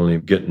while and you're only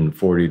getting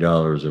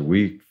 $40 a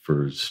week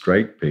for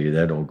strike pay,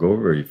 that don't go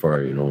very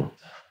far, You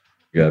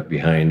got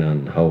behind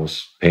on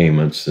house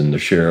payments, and the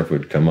sheriff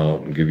would come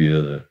out and give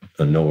you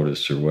a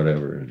notice or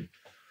whatever. And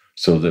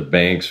so the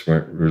banks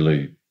weren't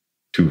really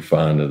too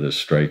fond of the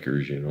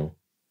strikers,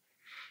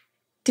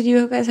 Did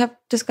you guys have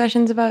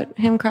discussions about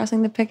him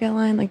crossing the picket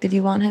line? Did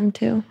you want him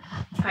to?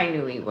 I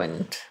knew he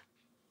wouldn't.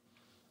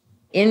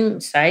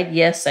 Inside,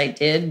 yes, I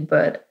did,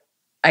 but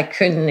I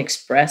couldn't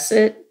express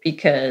it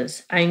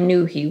because I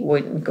knew he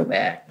wouldn't go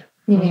back.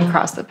 You mean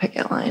cross the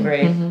picket line?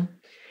 Right. Mm-hmm.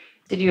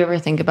 Did you ever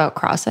think about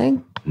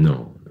crossing?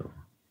 No.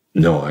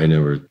 No, I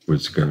never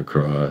was going to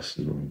cross.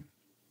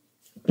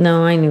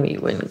 No, I knew he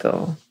wouldn't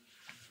go.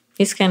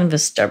 He's kind of a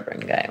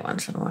stubborn guy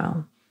once in a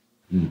while.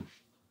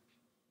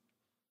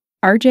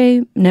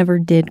 RJ never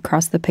did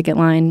cross the picket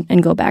line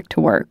and go back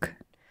to work.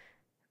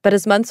 But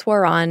as months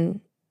wore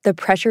on, the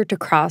pressure to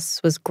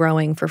cross was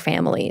growing for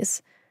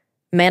families.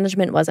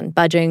 Management wasn't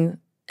budging,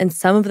 and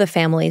some of the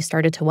families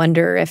started to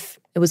wonder if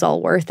it was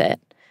all worth it.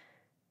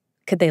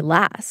 Could they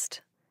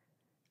last?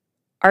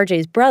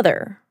 RJ's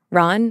brother,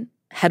 Ron,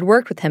 had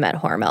worked with him at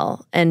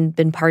Hormel and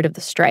been part of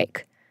the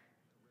strike.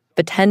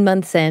 But 10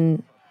 months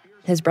in,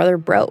 his brother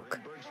broke.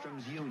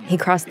 He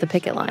crossed the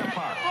picket line.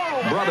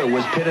 Brother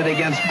was pitted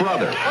against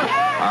brother.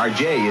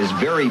 RJ is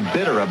very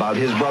bitter about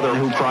his brother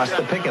who crossed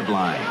the picket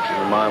line.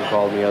 My mom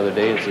called me the other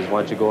day and says,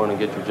 why don't you go in and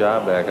get your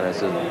job back? And I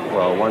said,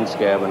 well, one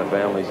scab in a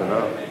family's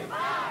enough.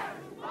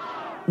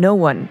 No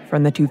one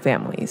from the two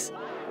families,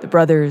 the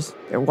brothers,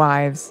 their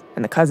wives,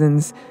 and the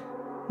cousins,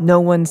 no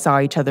one saw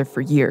each other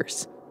for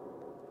years.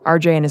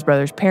 RJ and his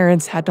brother's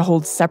parents had to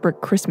hold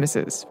separate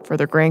Christmases for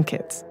their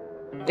grandkids.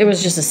 It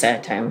was just a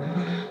sad time.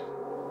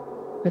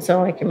 That's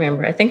all I can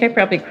remember. I think I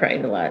probably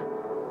cried a lot.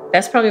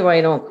 That's probably why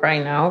I don't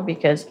cry now,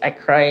 because I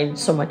cried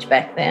so much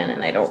back then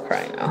and I don't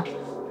cry now.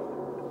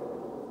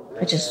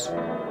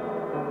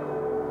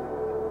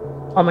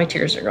 All my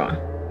tears are gone.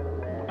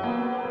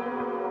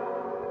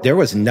 There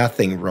was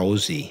nothing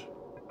rosy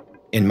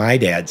in my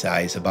dad's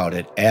eyes about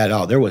it at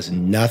all. There was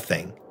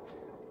nothing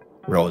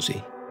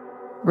rosy.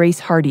 Race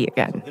Hardy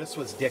again. This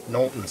was Dick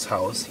Knowlton's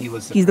house.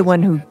 He's the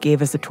one who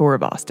gave us a tour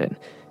of Austin.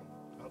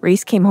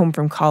 Race came home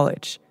from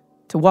college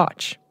to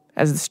watch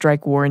as the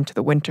strike wore into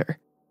the winter.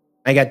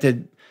 I got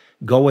to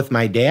go with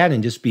my dad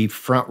and just be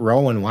front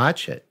row and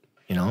watch it,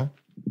 What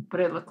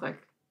did it look like?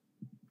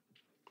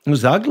 It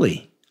was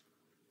ugly.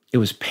 It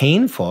was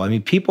painful. I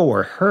mean, people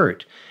were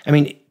hurt. I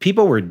mean,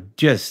 people were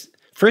just,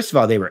 first of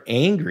all, they were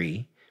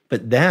angry,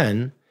 but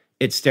then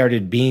it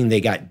started being they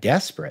got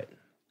desperate.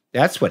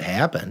 That's what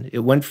happened. It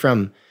went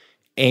from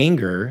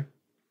anger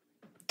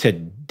to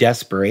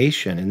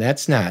desperation, and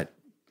that's not,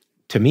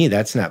 to me,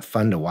 that's not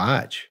fun to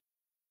watch.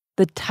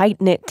 The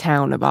tight-knit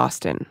town of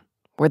Austin,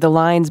 where the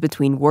lines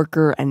between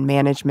worker and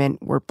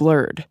management were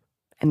blurred,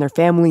 and their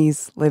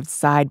families lived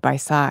side by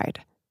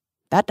side.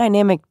 That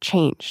dynamic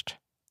changed.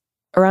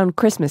 Around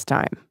Christmas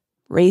time,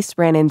 Race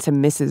ran into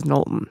Mrs.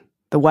 Knowlton,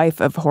 the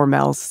wife of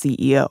Hormel's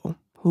CEO,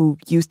 who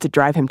used to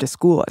drive him to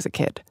school as a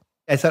kid.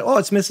 I said, oh,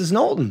 it's Mrs.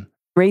 Knowlton.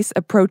 Race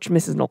approached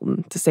Mrs.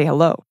 Knowlton to say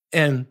hello.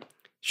 And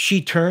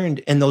she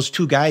turned, and those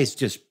two guys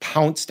just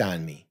pounced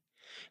on me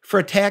for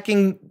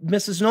attacking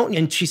Mrs. Knowlton.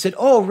 And she said,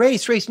 oh,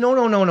 Race,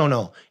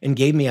 no, and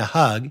gave me a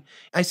hug.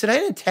 I said, I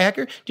didn't attack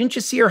her. Didn't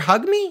you see her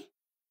hug me?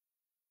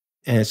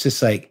 And it's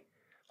just like,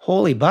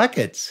 holy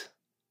buckets.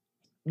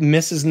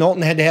 Mrs.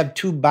 Knowlton had to have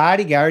 2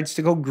 bodyguards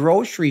to go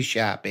grocery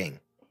shopping.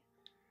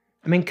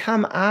 I mean,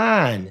 come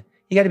on.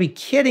 You got to be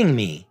kidding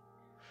me.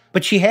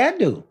 But she had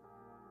to.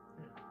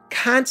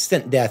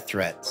 Constant death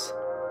threats.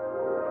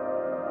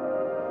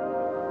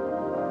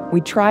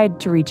 We tried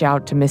to reach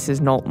out to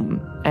Mrs.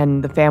 Knowlton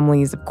and the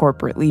families of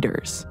corporate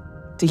leaders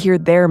to hear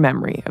their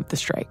memory of the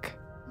strike.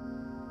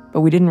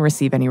 But we didn't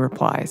receive any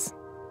replies.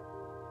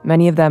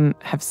 Many of them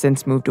have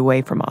since moved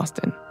away from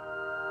Austin.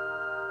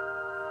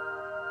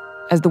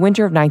 As the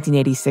winter of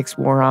 1986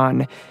 wore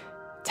on,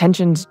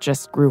 tensions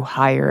just grew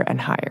higher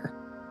and higher.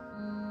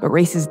 But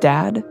Race's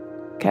dad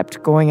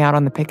kept going out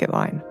on the picket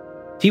line.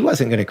 He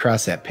wasn't going to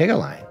cross that picket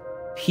line.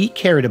 He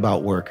cared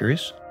about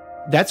workers.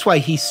 That's why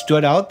he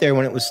stood out there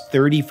when it was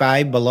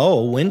 35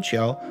 below, wind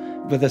chill,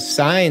 with a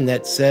sign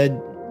that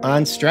said,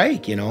 on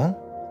strike, He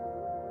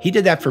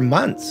did that for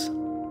months.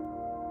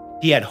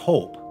 He had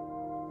hope.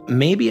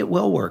 Maybe it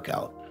will work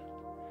out.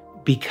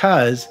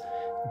 Because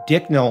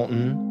Dick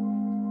Knowlton,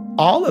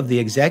 all of the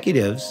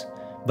executives,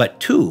 but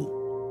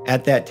 2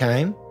 at that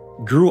time,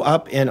 grew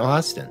up in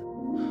Austin.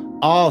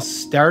 All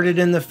started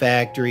in the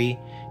factory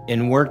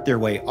and worked their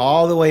way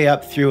all the way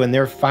up through, and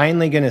they're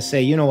finally going to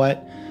say, you know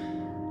what?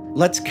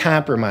 Let's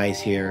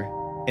compromise here,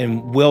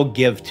 and we'll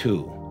give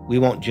too. We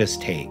won't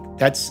just take.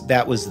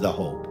 That was the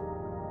hope.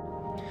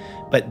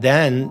 But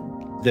then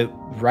the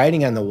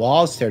writing on the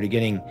wall started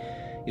getting,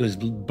 it was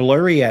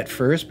blurry at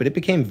first, but it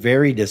became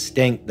very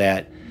distinct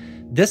that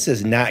this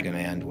is not going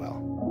to end well.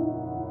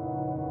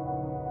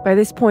 By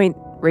this point,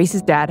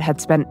 Race's dad had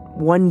spent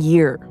 1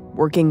 year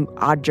working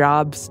odd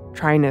jobs,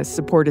 trying to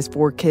support his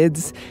 4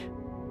 kids.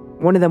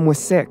 One of them was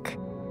sick.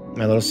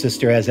 My little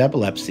sister has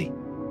epilepsy.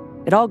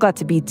 It all got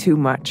to be too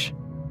much.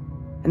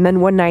 And then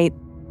one night,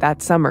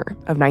 that summer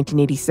of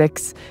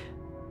 1986,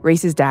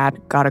 Race's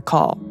dad got a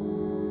call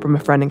from a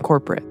friend in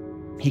corporate.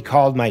 He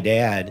called my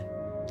dad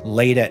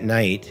late at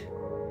night,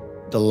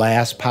 the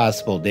last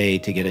possible day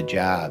to get a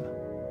job,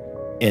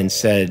 and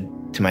said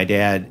to my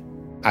dad,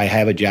 I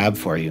have a job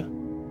for you.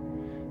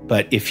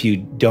 But if you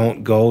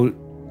don't go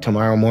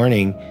tomorrow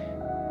morning,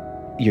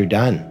 you're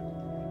done.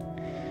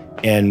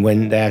 And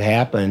when that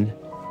happened,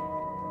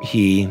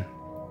 he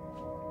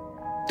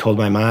told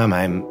my mom,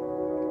 I'm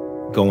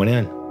going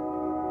in.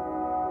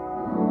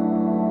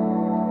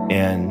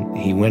 And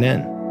he went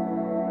in.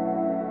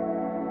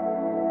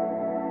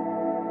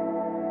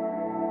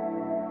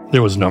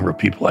 There was a number of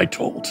people I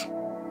told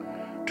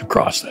to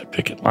cross that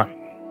picket line.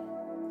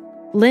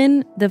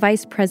 Lynn, the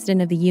vice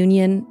president of the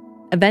union,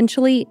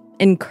 eventually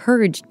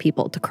encouraged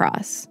people to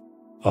cross.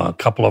 A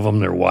couple of them,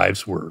 their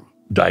wives were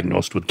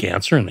diagnosed with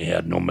cancer and they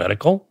had no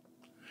medical.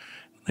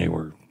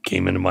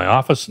 Came into my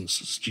office and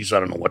says, geez, I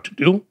don't know what to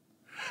do.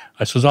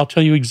 I says, I'll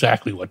tell you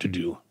exactly what to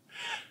do.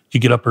 You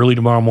get up early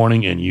tomorrow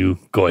morning and you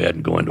go ahead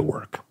and go into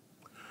work.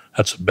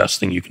 That's the best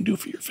thing you can do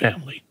for your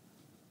family.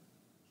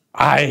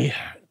 I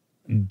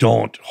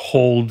don't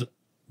hold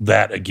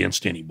that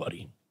against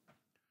anybody.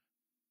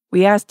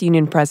 We asked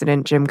Union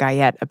President Jim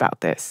Guyette about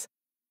this.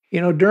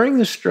 You know, during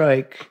the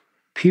strike,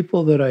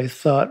 people that I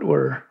thought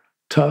were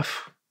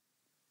tough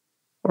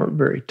weren't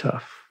very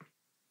tough.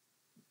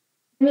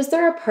 Was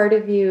there a part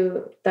of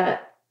you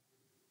that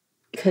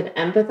could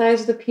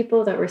empathize with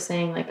people that were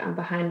saying, like, I'm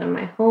behind on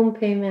my home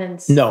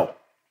payments? No.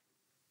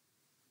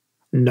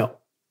 Not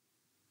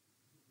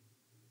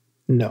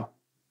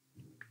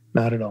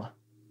at all.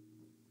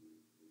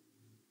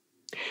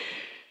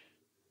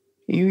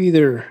 You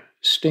either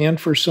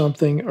stand for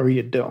something or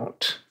you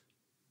don't.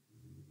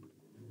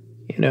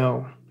 You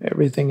know,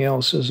 everything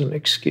else is an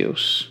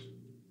excuse.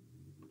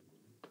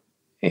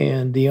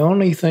 And the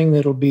only thing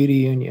that'll beat a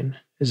union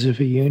is if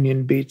a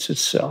union beats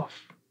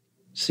itself.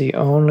 It's the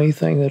only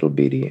thing that'll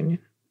beat a union.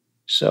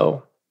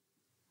 So,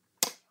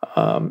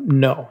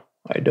 no,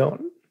 I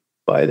don't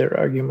buy their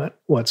argument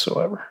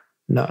whatsoever.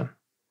 None.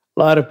 A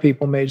lot of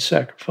people made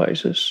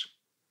sacrifices.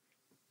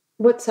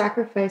 What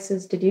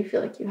sacrifices did you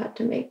feel like you had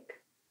to make?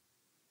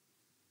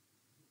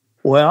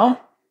 Well,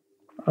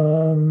 I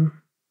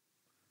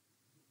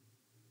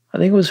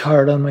think it was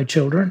hard on my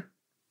children.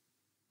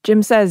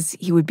 Jim says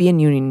he would be in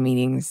union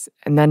meetings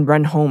and then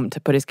run home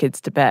to put his kids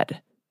to bed,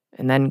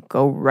 and then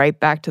go right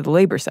back to the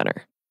labor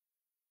center.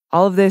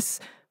 All of this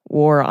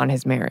wore on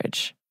his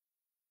marriage.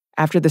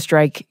 After the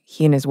strike,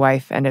 he and his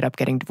wife ended up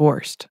getting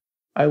divorced.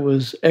 I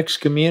was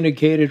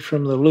excommunicated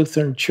from the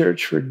Lutheran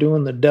Church for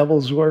doing the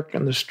devil's work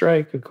in the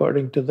strike,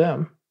 according to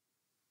them.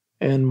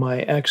 And my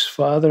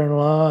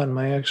ex-father-in-law and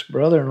my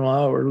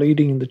ex-brother-in-law were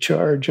leading the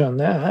charge on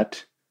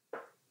that.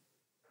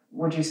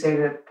 Would you say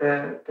that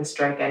the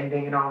strike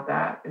ending and all of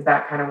that, is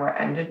that kind of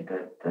what ended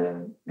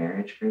the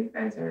marriage for you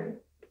guys? Or?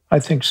 I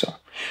think so.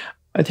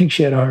 I think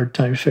she had a hard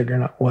time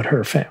figuring out what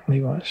her family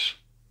was.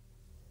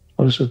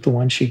 Was it the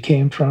one she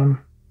came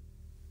from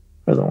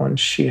or the one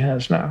she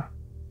has now?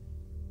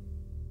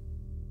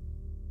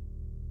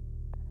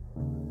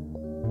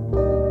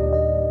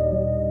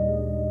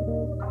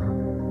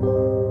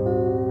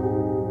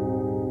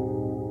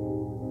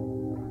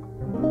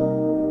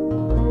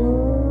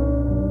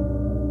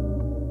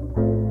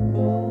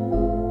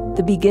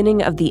 The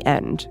beginning of the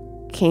end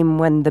came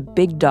when the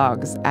big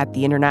dogs at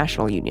the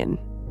International Union,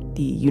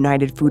 the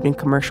United Food and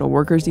Commercial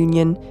Workers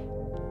Union,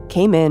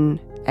 came in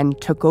and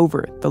took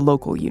over the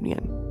local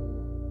union.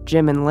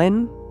 Jim and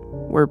Lynn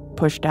were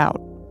pushed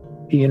out.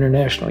 The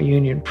International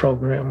Union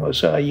program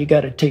was, you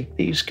got to take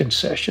these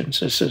concessions.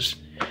 This is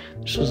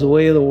the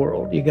way of the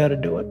world. You got to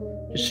do it.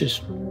 It's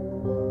just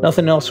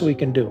nothing else we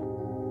can do.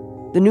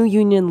 The new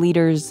union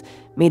leaders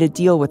made a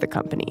deal with the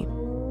company.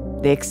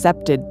 They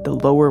accepted the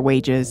lower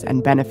wages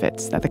and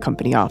benefits that the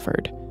company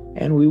offered.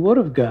 And we would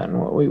have gotten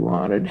what we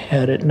wanted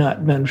had it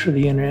not been for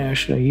the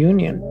International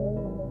Union.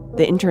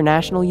 The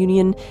International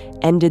Union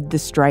ended the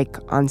strike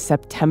on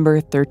September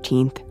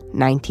 13th,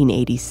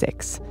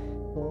 1986.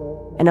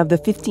 And of the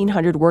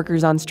 1,500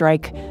 workers on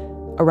strike,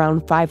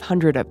 around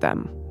 500 of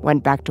them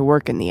went back to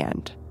work in the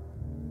end.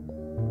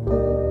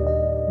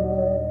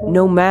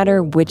 No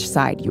matter which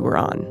side you were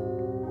on,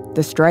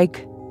 the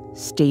strike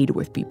stayed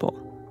with people.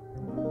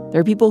 There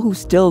are people who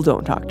still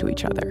don't talk to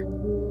each other.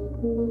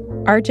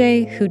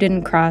 RJ, who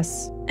didn't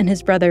cross, and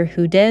his brother,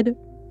 who did,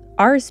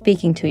 are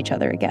speaking to each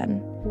other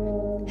again.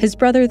 His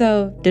brother,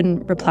 though,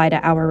 didn't reply to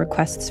our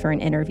requests for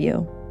an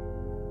interview.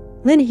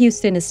 Lynn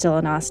Houston is still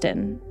in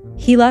Austin.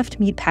 He left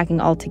meatpacking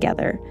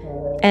altogether,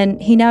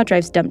 and he now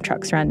drives dump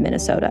trucks around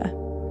Minnesota.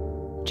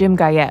 Jim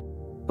Guyette,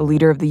 the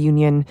leader of the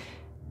union,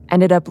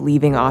 ended up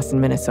leaving Austin,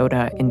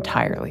 Minnesota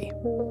entirely.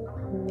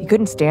 He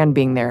couldn't stand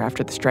being there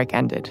after the strike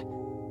ended.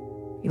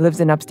 He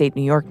lives in upstate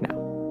New York now.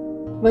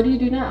 What do you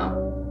do now?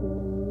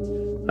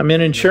 I'm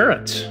in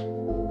insurance.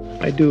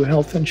 I do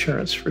health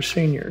insurance for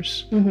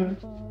seniors.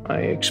 Mm-hmm. I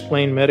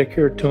explain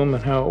Medicare to them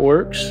and how it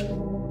works.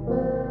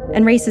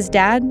 And Race's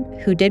dad,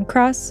 who did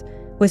cross,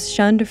 was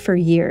shunned for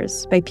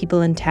years by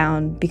people in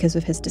town because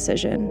of his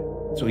decision.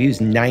 So he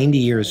was 90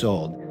 years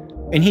old,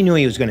 and he knew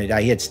he was going to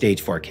die. He had stage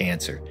 4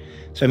 cancer.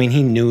 So, I mean,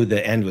 he knew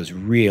the end was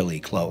really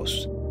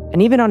close.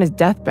 And even on his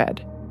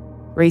deathbed,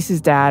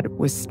 Race's dad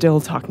was still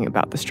talking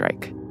about the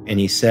strike. And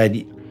he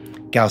said,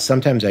 Gal,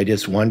 sometimes I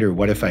just wonder,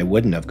 what if I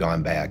wouldn't have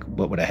gone back?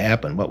 What would have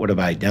happened? What would have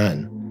I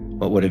done?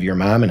 What would have your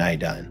mom and I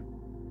done?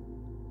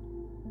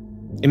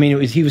 I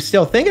mean, he was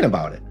still thinking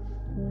about it.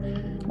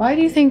 Why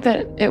do you think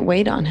that it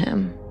weighed on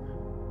him?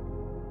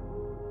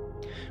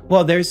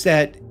 Well, there's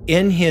that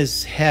in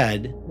his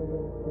head,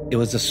 it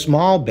was a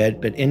small bit,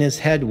 but in his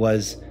head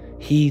was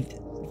he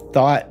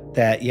thought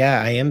that,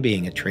 yeah, I am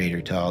being a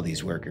traitor to all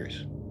these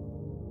workers.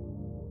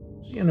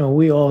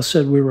 we all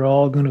said we were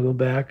all going to go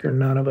back, or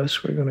none of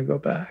us were going to go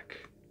back.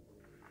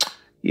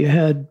 You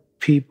had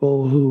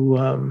people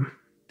who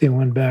they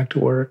went back to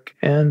work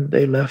and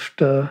they left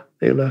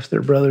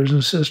their brothers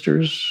and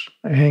sisters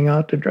hang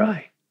out to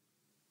dry.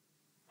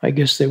 I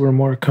guess they were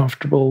more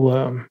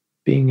comfortable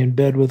being in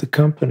bed with the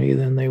company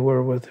than they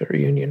were with their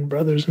union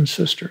brothers and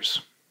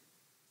sisters.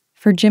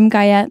 For Jim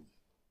Guyette,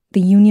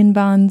 the union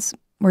bonds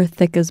were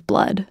thick as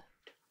blood.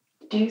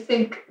 Do you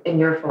think, in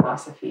your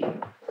philosophy,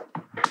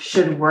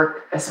 should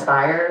work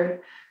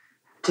aspire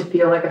to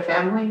feel like a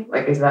family?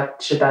 Like,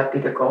 should that be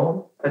the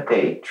goal, that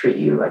they treat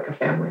you like a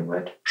family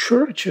would?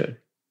 Sure it should.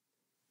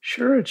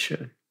 Sure it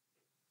should.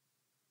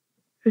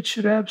 It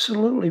should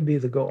absolutely be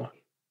the goal.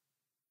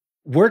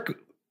 Work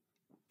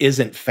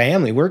isn't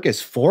family. Work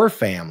is for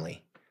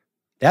family.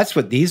 That's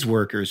what these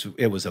workers,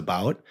 it was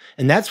about.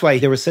 And that's why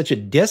there was such a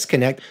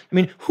disconnect. I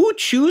mean, who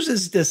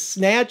chooses to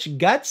snatch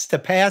guts to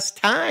pass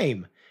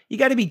time? You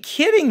got to be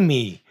kidding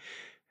me.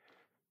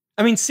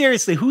 I mean,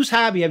 seriously, whose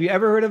hobby? Have you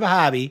ever heard of a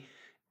hobby?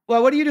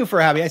 Well, what do you do for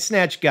a hobby? I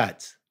snatch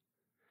guts.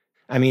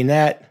 I mean,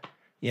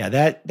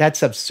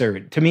 that's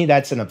absurd. To me,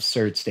 that's an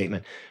absurd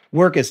statement.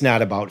 Work is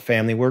not about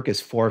family. Work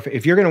is for,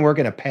 if you're going to work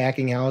in a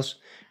packing house,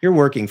 you're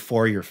working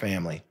for your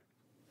family.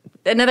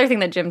 Another thing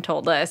that Jim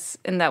told us,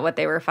 and that what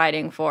they were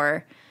fighting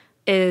for,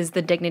 is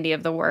the dignity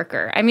of the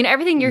worker. I mean,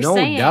 everything you're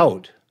saying.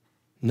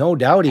 No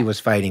doubt he was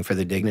fighting for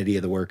the dignity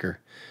of the worker.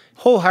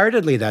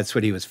 Wholeheartedly, that's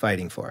what he was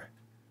fighting for.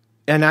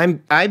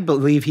 And I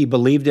believe he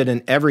believed it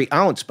in every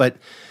ounce. But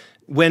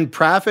when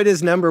profit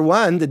is number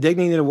one, the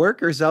dignity of the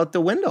worker is out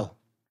the window.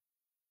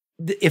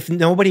 If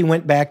nobody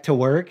went back to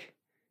work,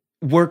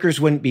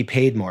 workers wouldn't be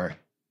paid more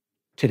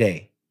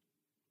today.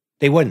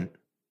 They wouldn't.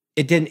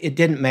 It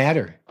didn't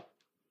matter.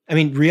 I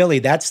mean, really,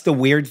 that's the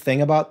weird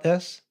thing about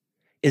this,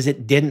 is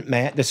it didn't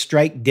matter. The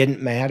strike didn't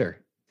matter.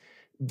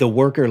 The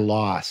worker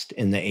lost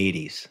in the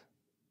 80s.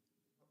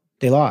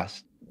 They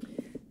lost.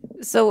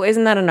 So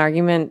isn't that an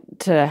argument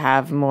to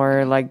have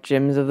more like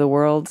gyms of the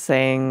world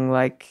saying,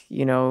 like,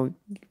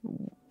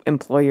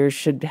 employers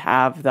should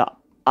have the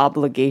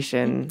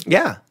obligation?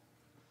 Yeah.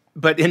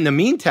 But in the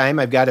meantime,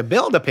 I've got a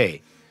bill to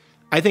pay.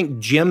 I think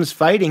Jim's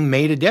fighting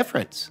made a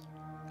difference.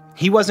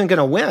 He wasn't going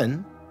to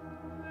win,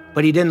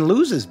 but he didn't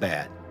lose as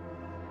bad.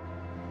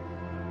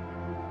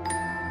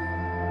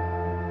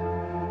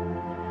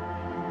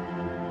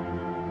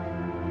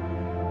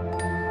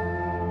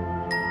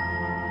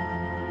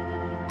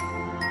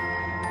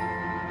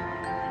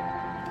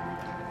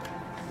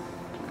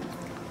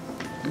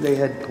 They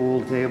had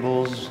pool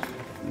tables.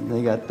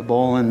 They got the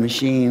bowling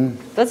machine.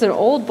 That's an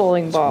old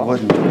bowling ball.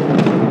 And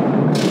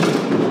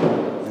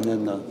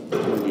then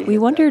We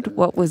wondered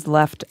what was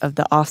left of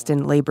the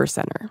Austin Labor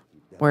Center,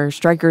 where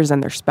strikers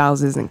and their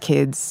spouses and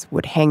kids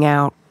would hang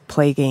out,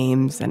 play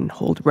games, and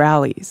hold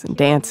rallies and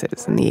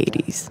dances in the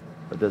 80s.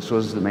 But this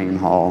was the main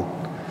hall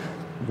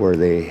where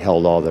they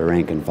held all their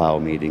rank and file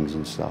meetings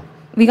and stuff.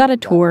 We got a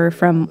tour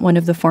from one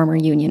of the former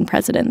union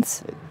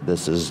presidents.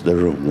 This is the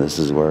room. This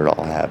is where it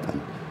all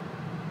happened.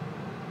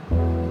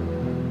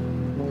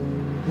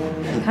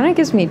 It kind of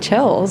gives me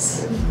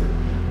chills.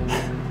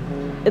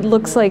 It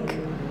looks like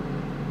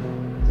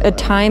a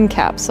time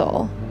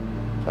capsule.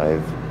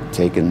 I've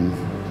taken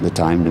the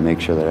time to make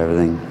sure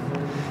that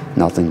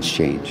nothing's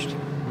changed.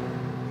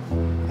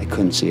 I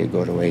couldn't see it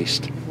go to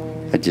waste.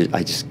 I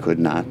just could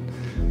not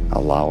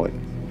allow it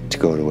to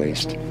go to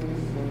waste.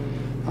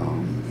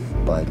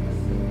 But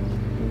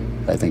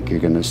I think you're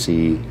going to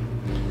see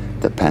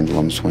the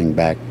pendulum swing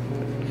back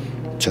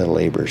to the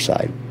labor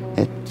side.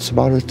 It's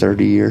about a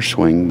 30-year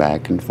swing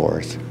back and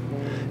forth.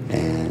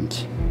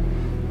 And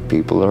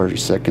people are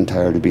sick and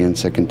tired of being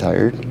sick and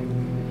tired.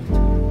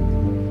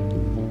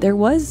 There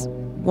was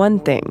one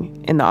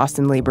thing in the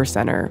Austin Labor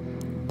Center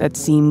that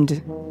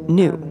seemed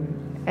new.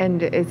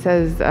 And it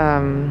says,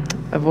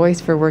 a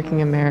voice for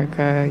working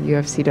America,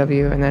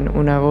 UFCW, and then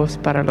una voz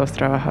para los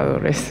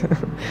trabajadores.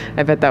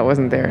 I bet that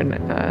wasn't there in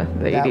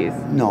the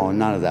 80s. No,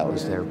 none of that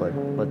was there,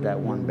 but that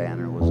one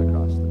banner was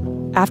across the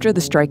middle. After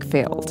the strike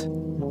failed,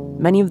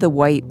 many of the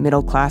white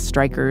middle-class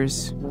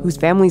strikers, whose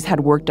families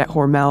had worked at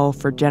Hormel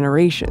for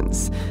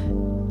generations,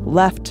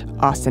 left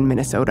Austin,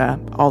 Minnesota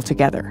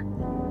altogether.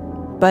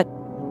 But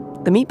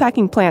the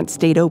meatpacking plant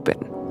stayed open.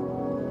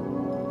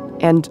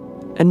 And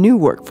a new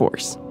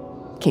workforce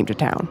came to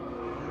town.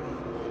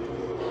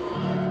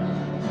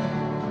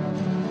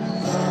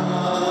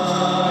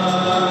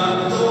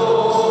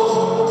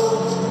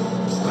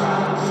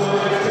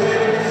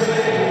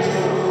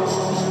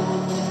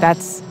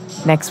 That's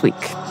next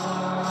week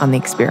on The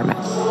Experiment.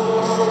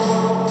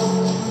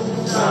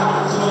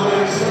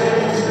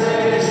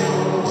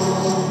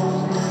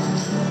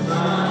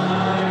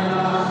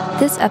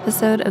 This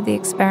episode of The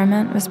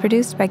Experiment was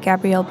produced by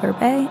Gabrielle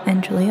Burbet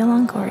and Julia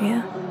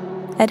Longoria.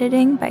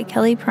 Editing by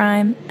Kelly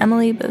Prime,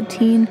 Emily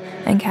Botine,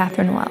 and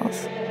Catherine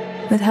Wells,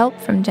 with help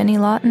from Jenny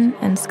Lawton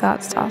and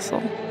Scott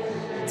Stossel.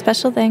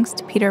 Special thanks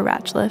to Peter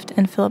Ratchliff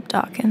and Philip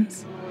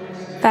Dawkins.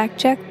 Fact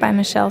check by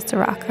Michelle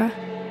Saraka.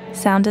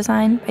 Sound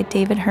design by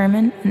David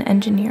Herman and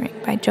engineering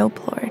by Joe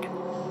Plord.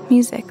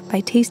 Music by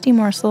Tasty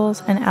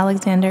Morsels and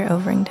Alexander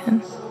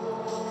Overington.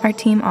 Our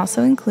team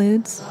also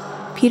includes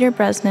Peter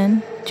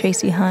Bresnan,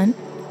 Tracy Hunt,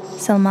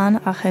 Salman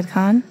Ahmed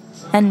Khan,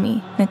 and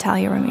me,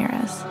 Natalia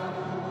Ramirez.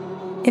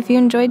 If you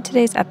enjoyed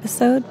today's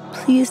episode,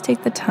 please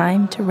take the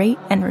time to rate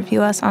and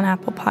review us on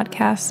Apple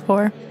Podcasts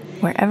or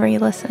wherever you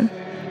listen.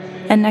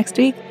 And next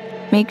week,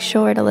 make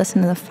sure to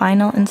listen to the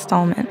final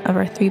installment of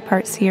our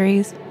 3-part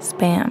series,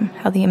 Spam,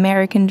 How the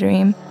American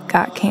Dream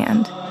Got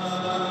Canned.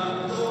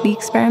 The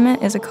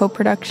Experiment is a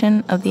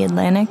co-production of The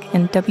Atlantic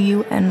and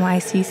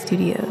WNYC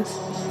Studios.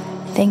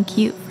 Thank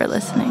you for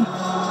listening.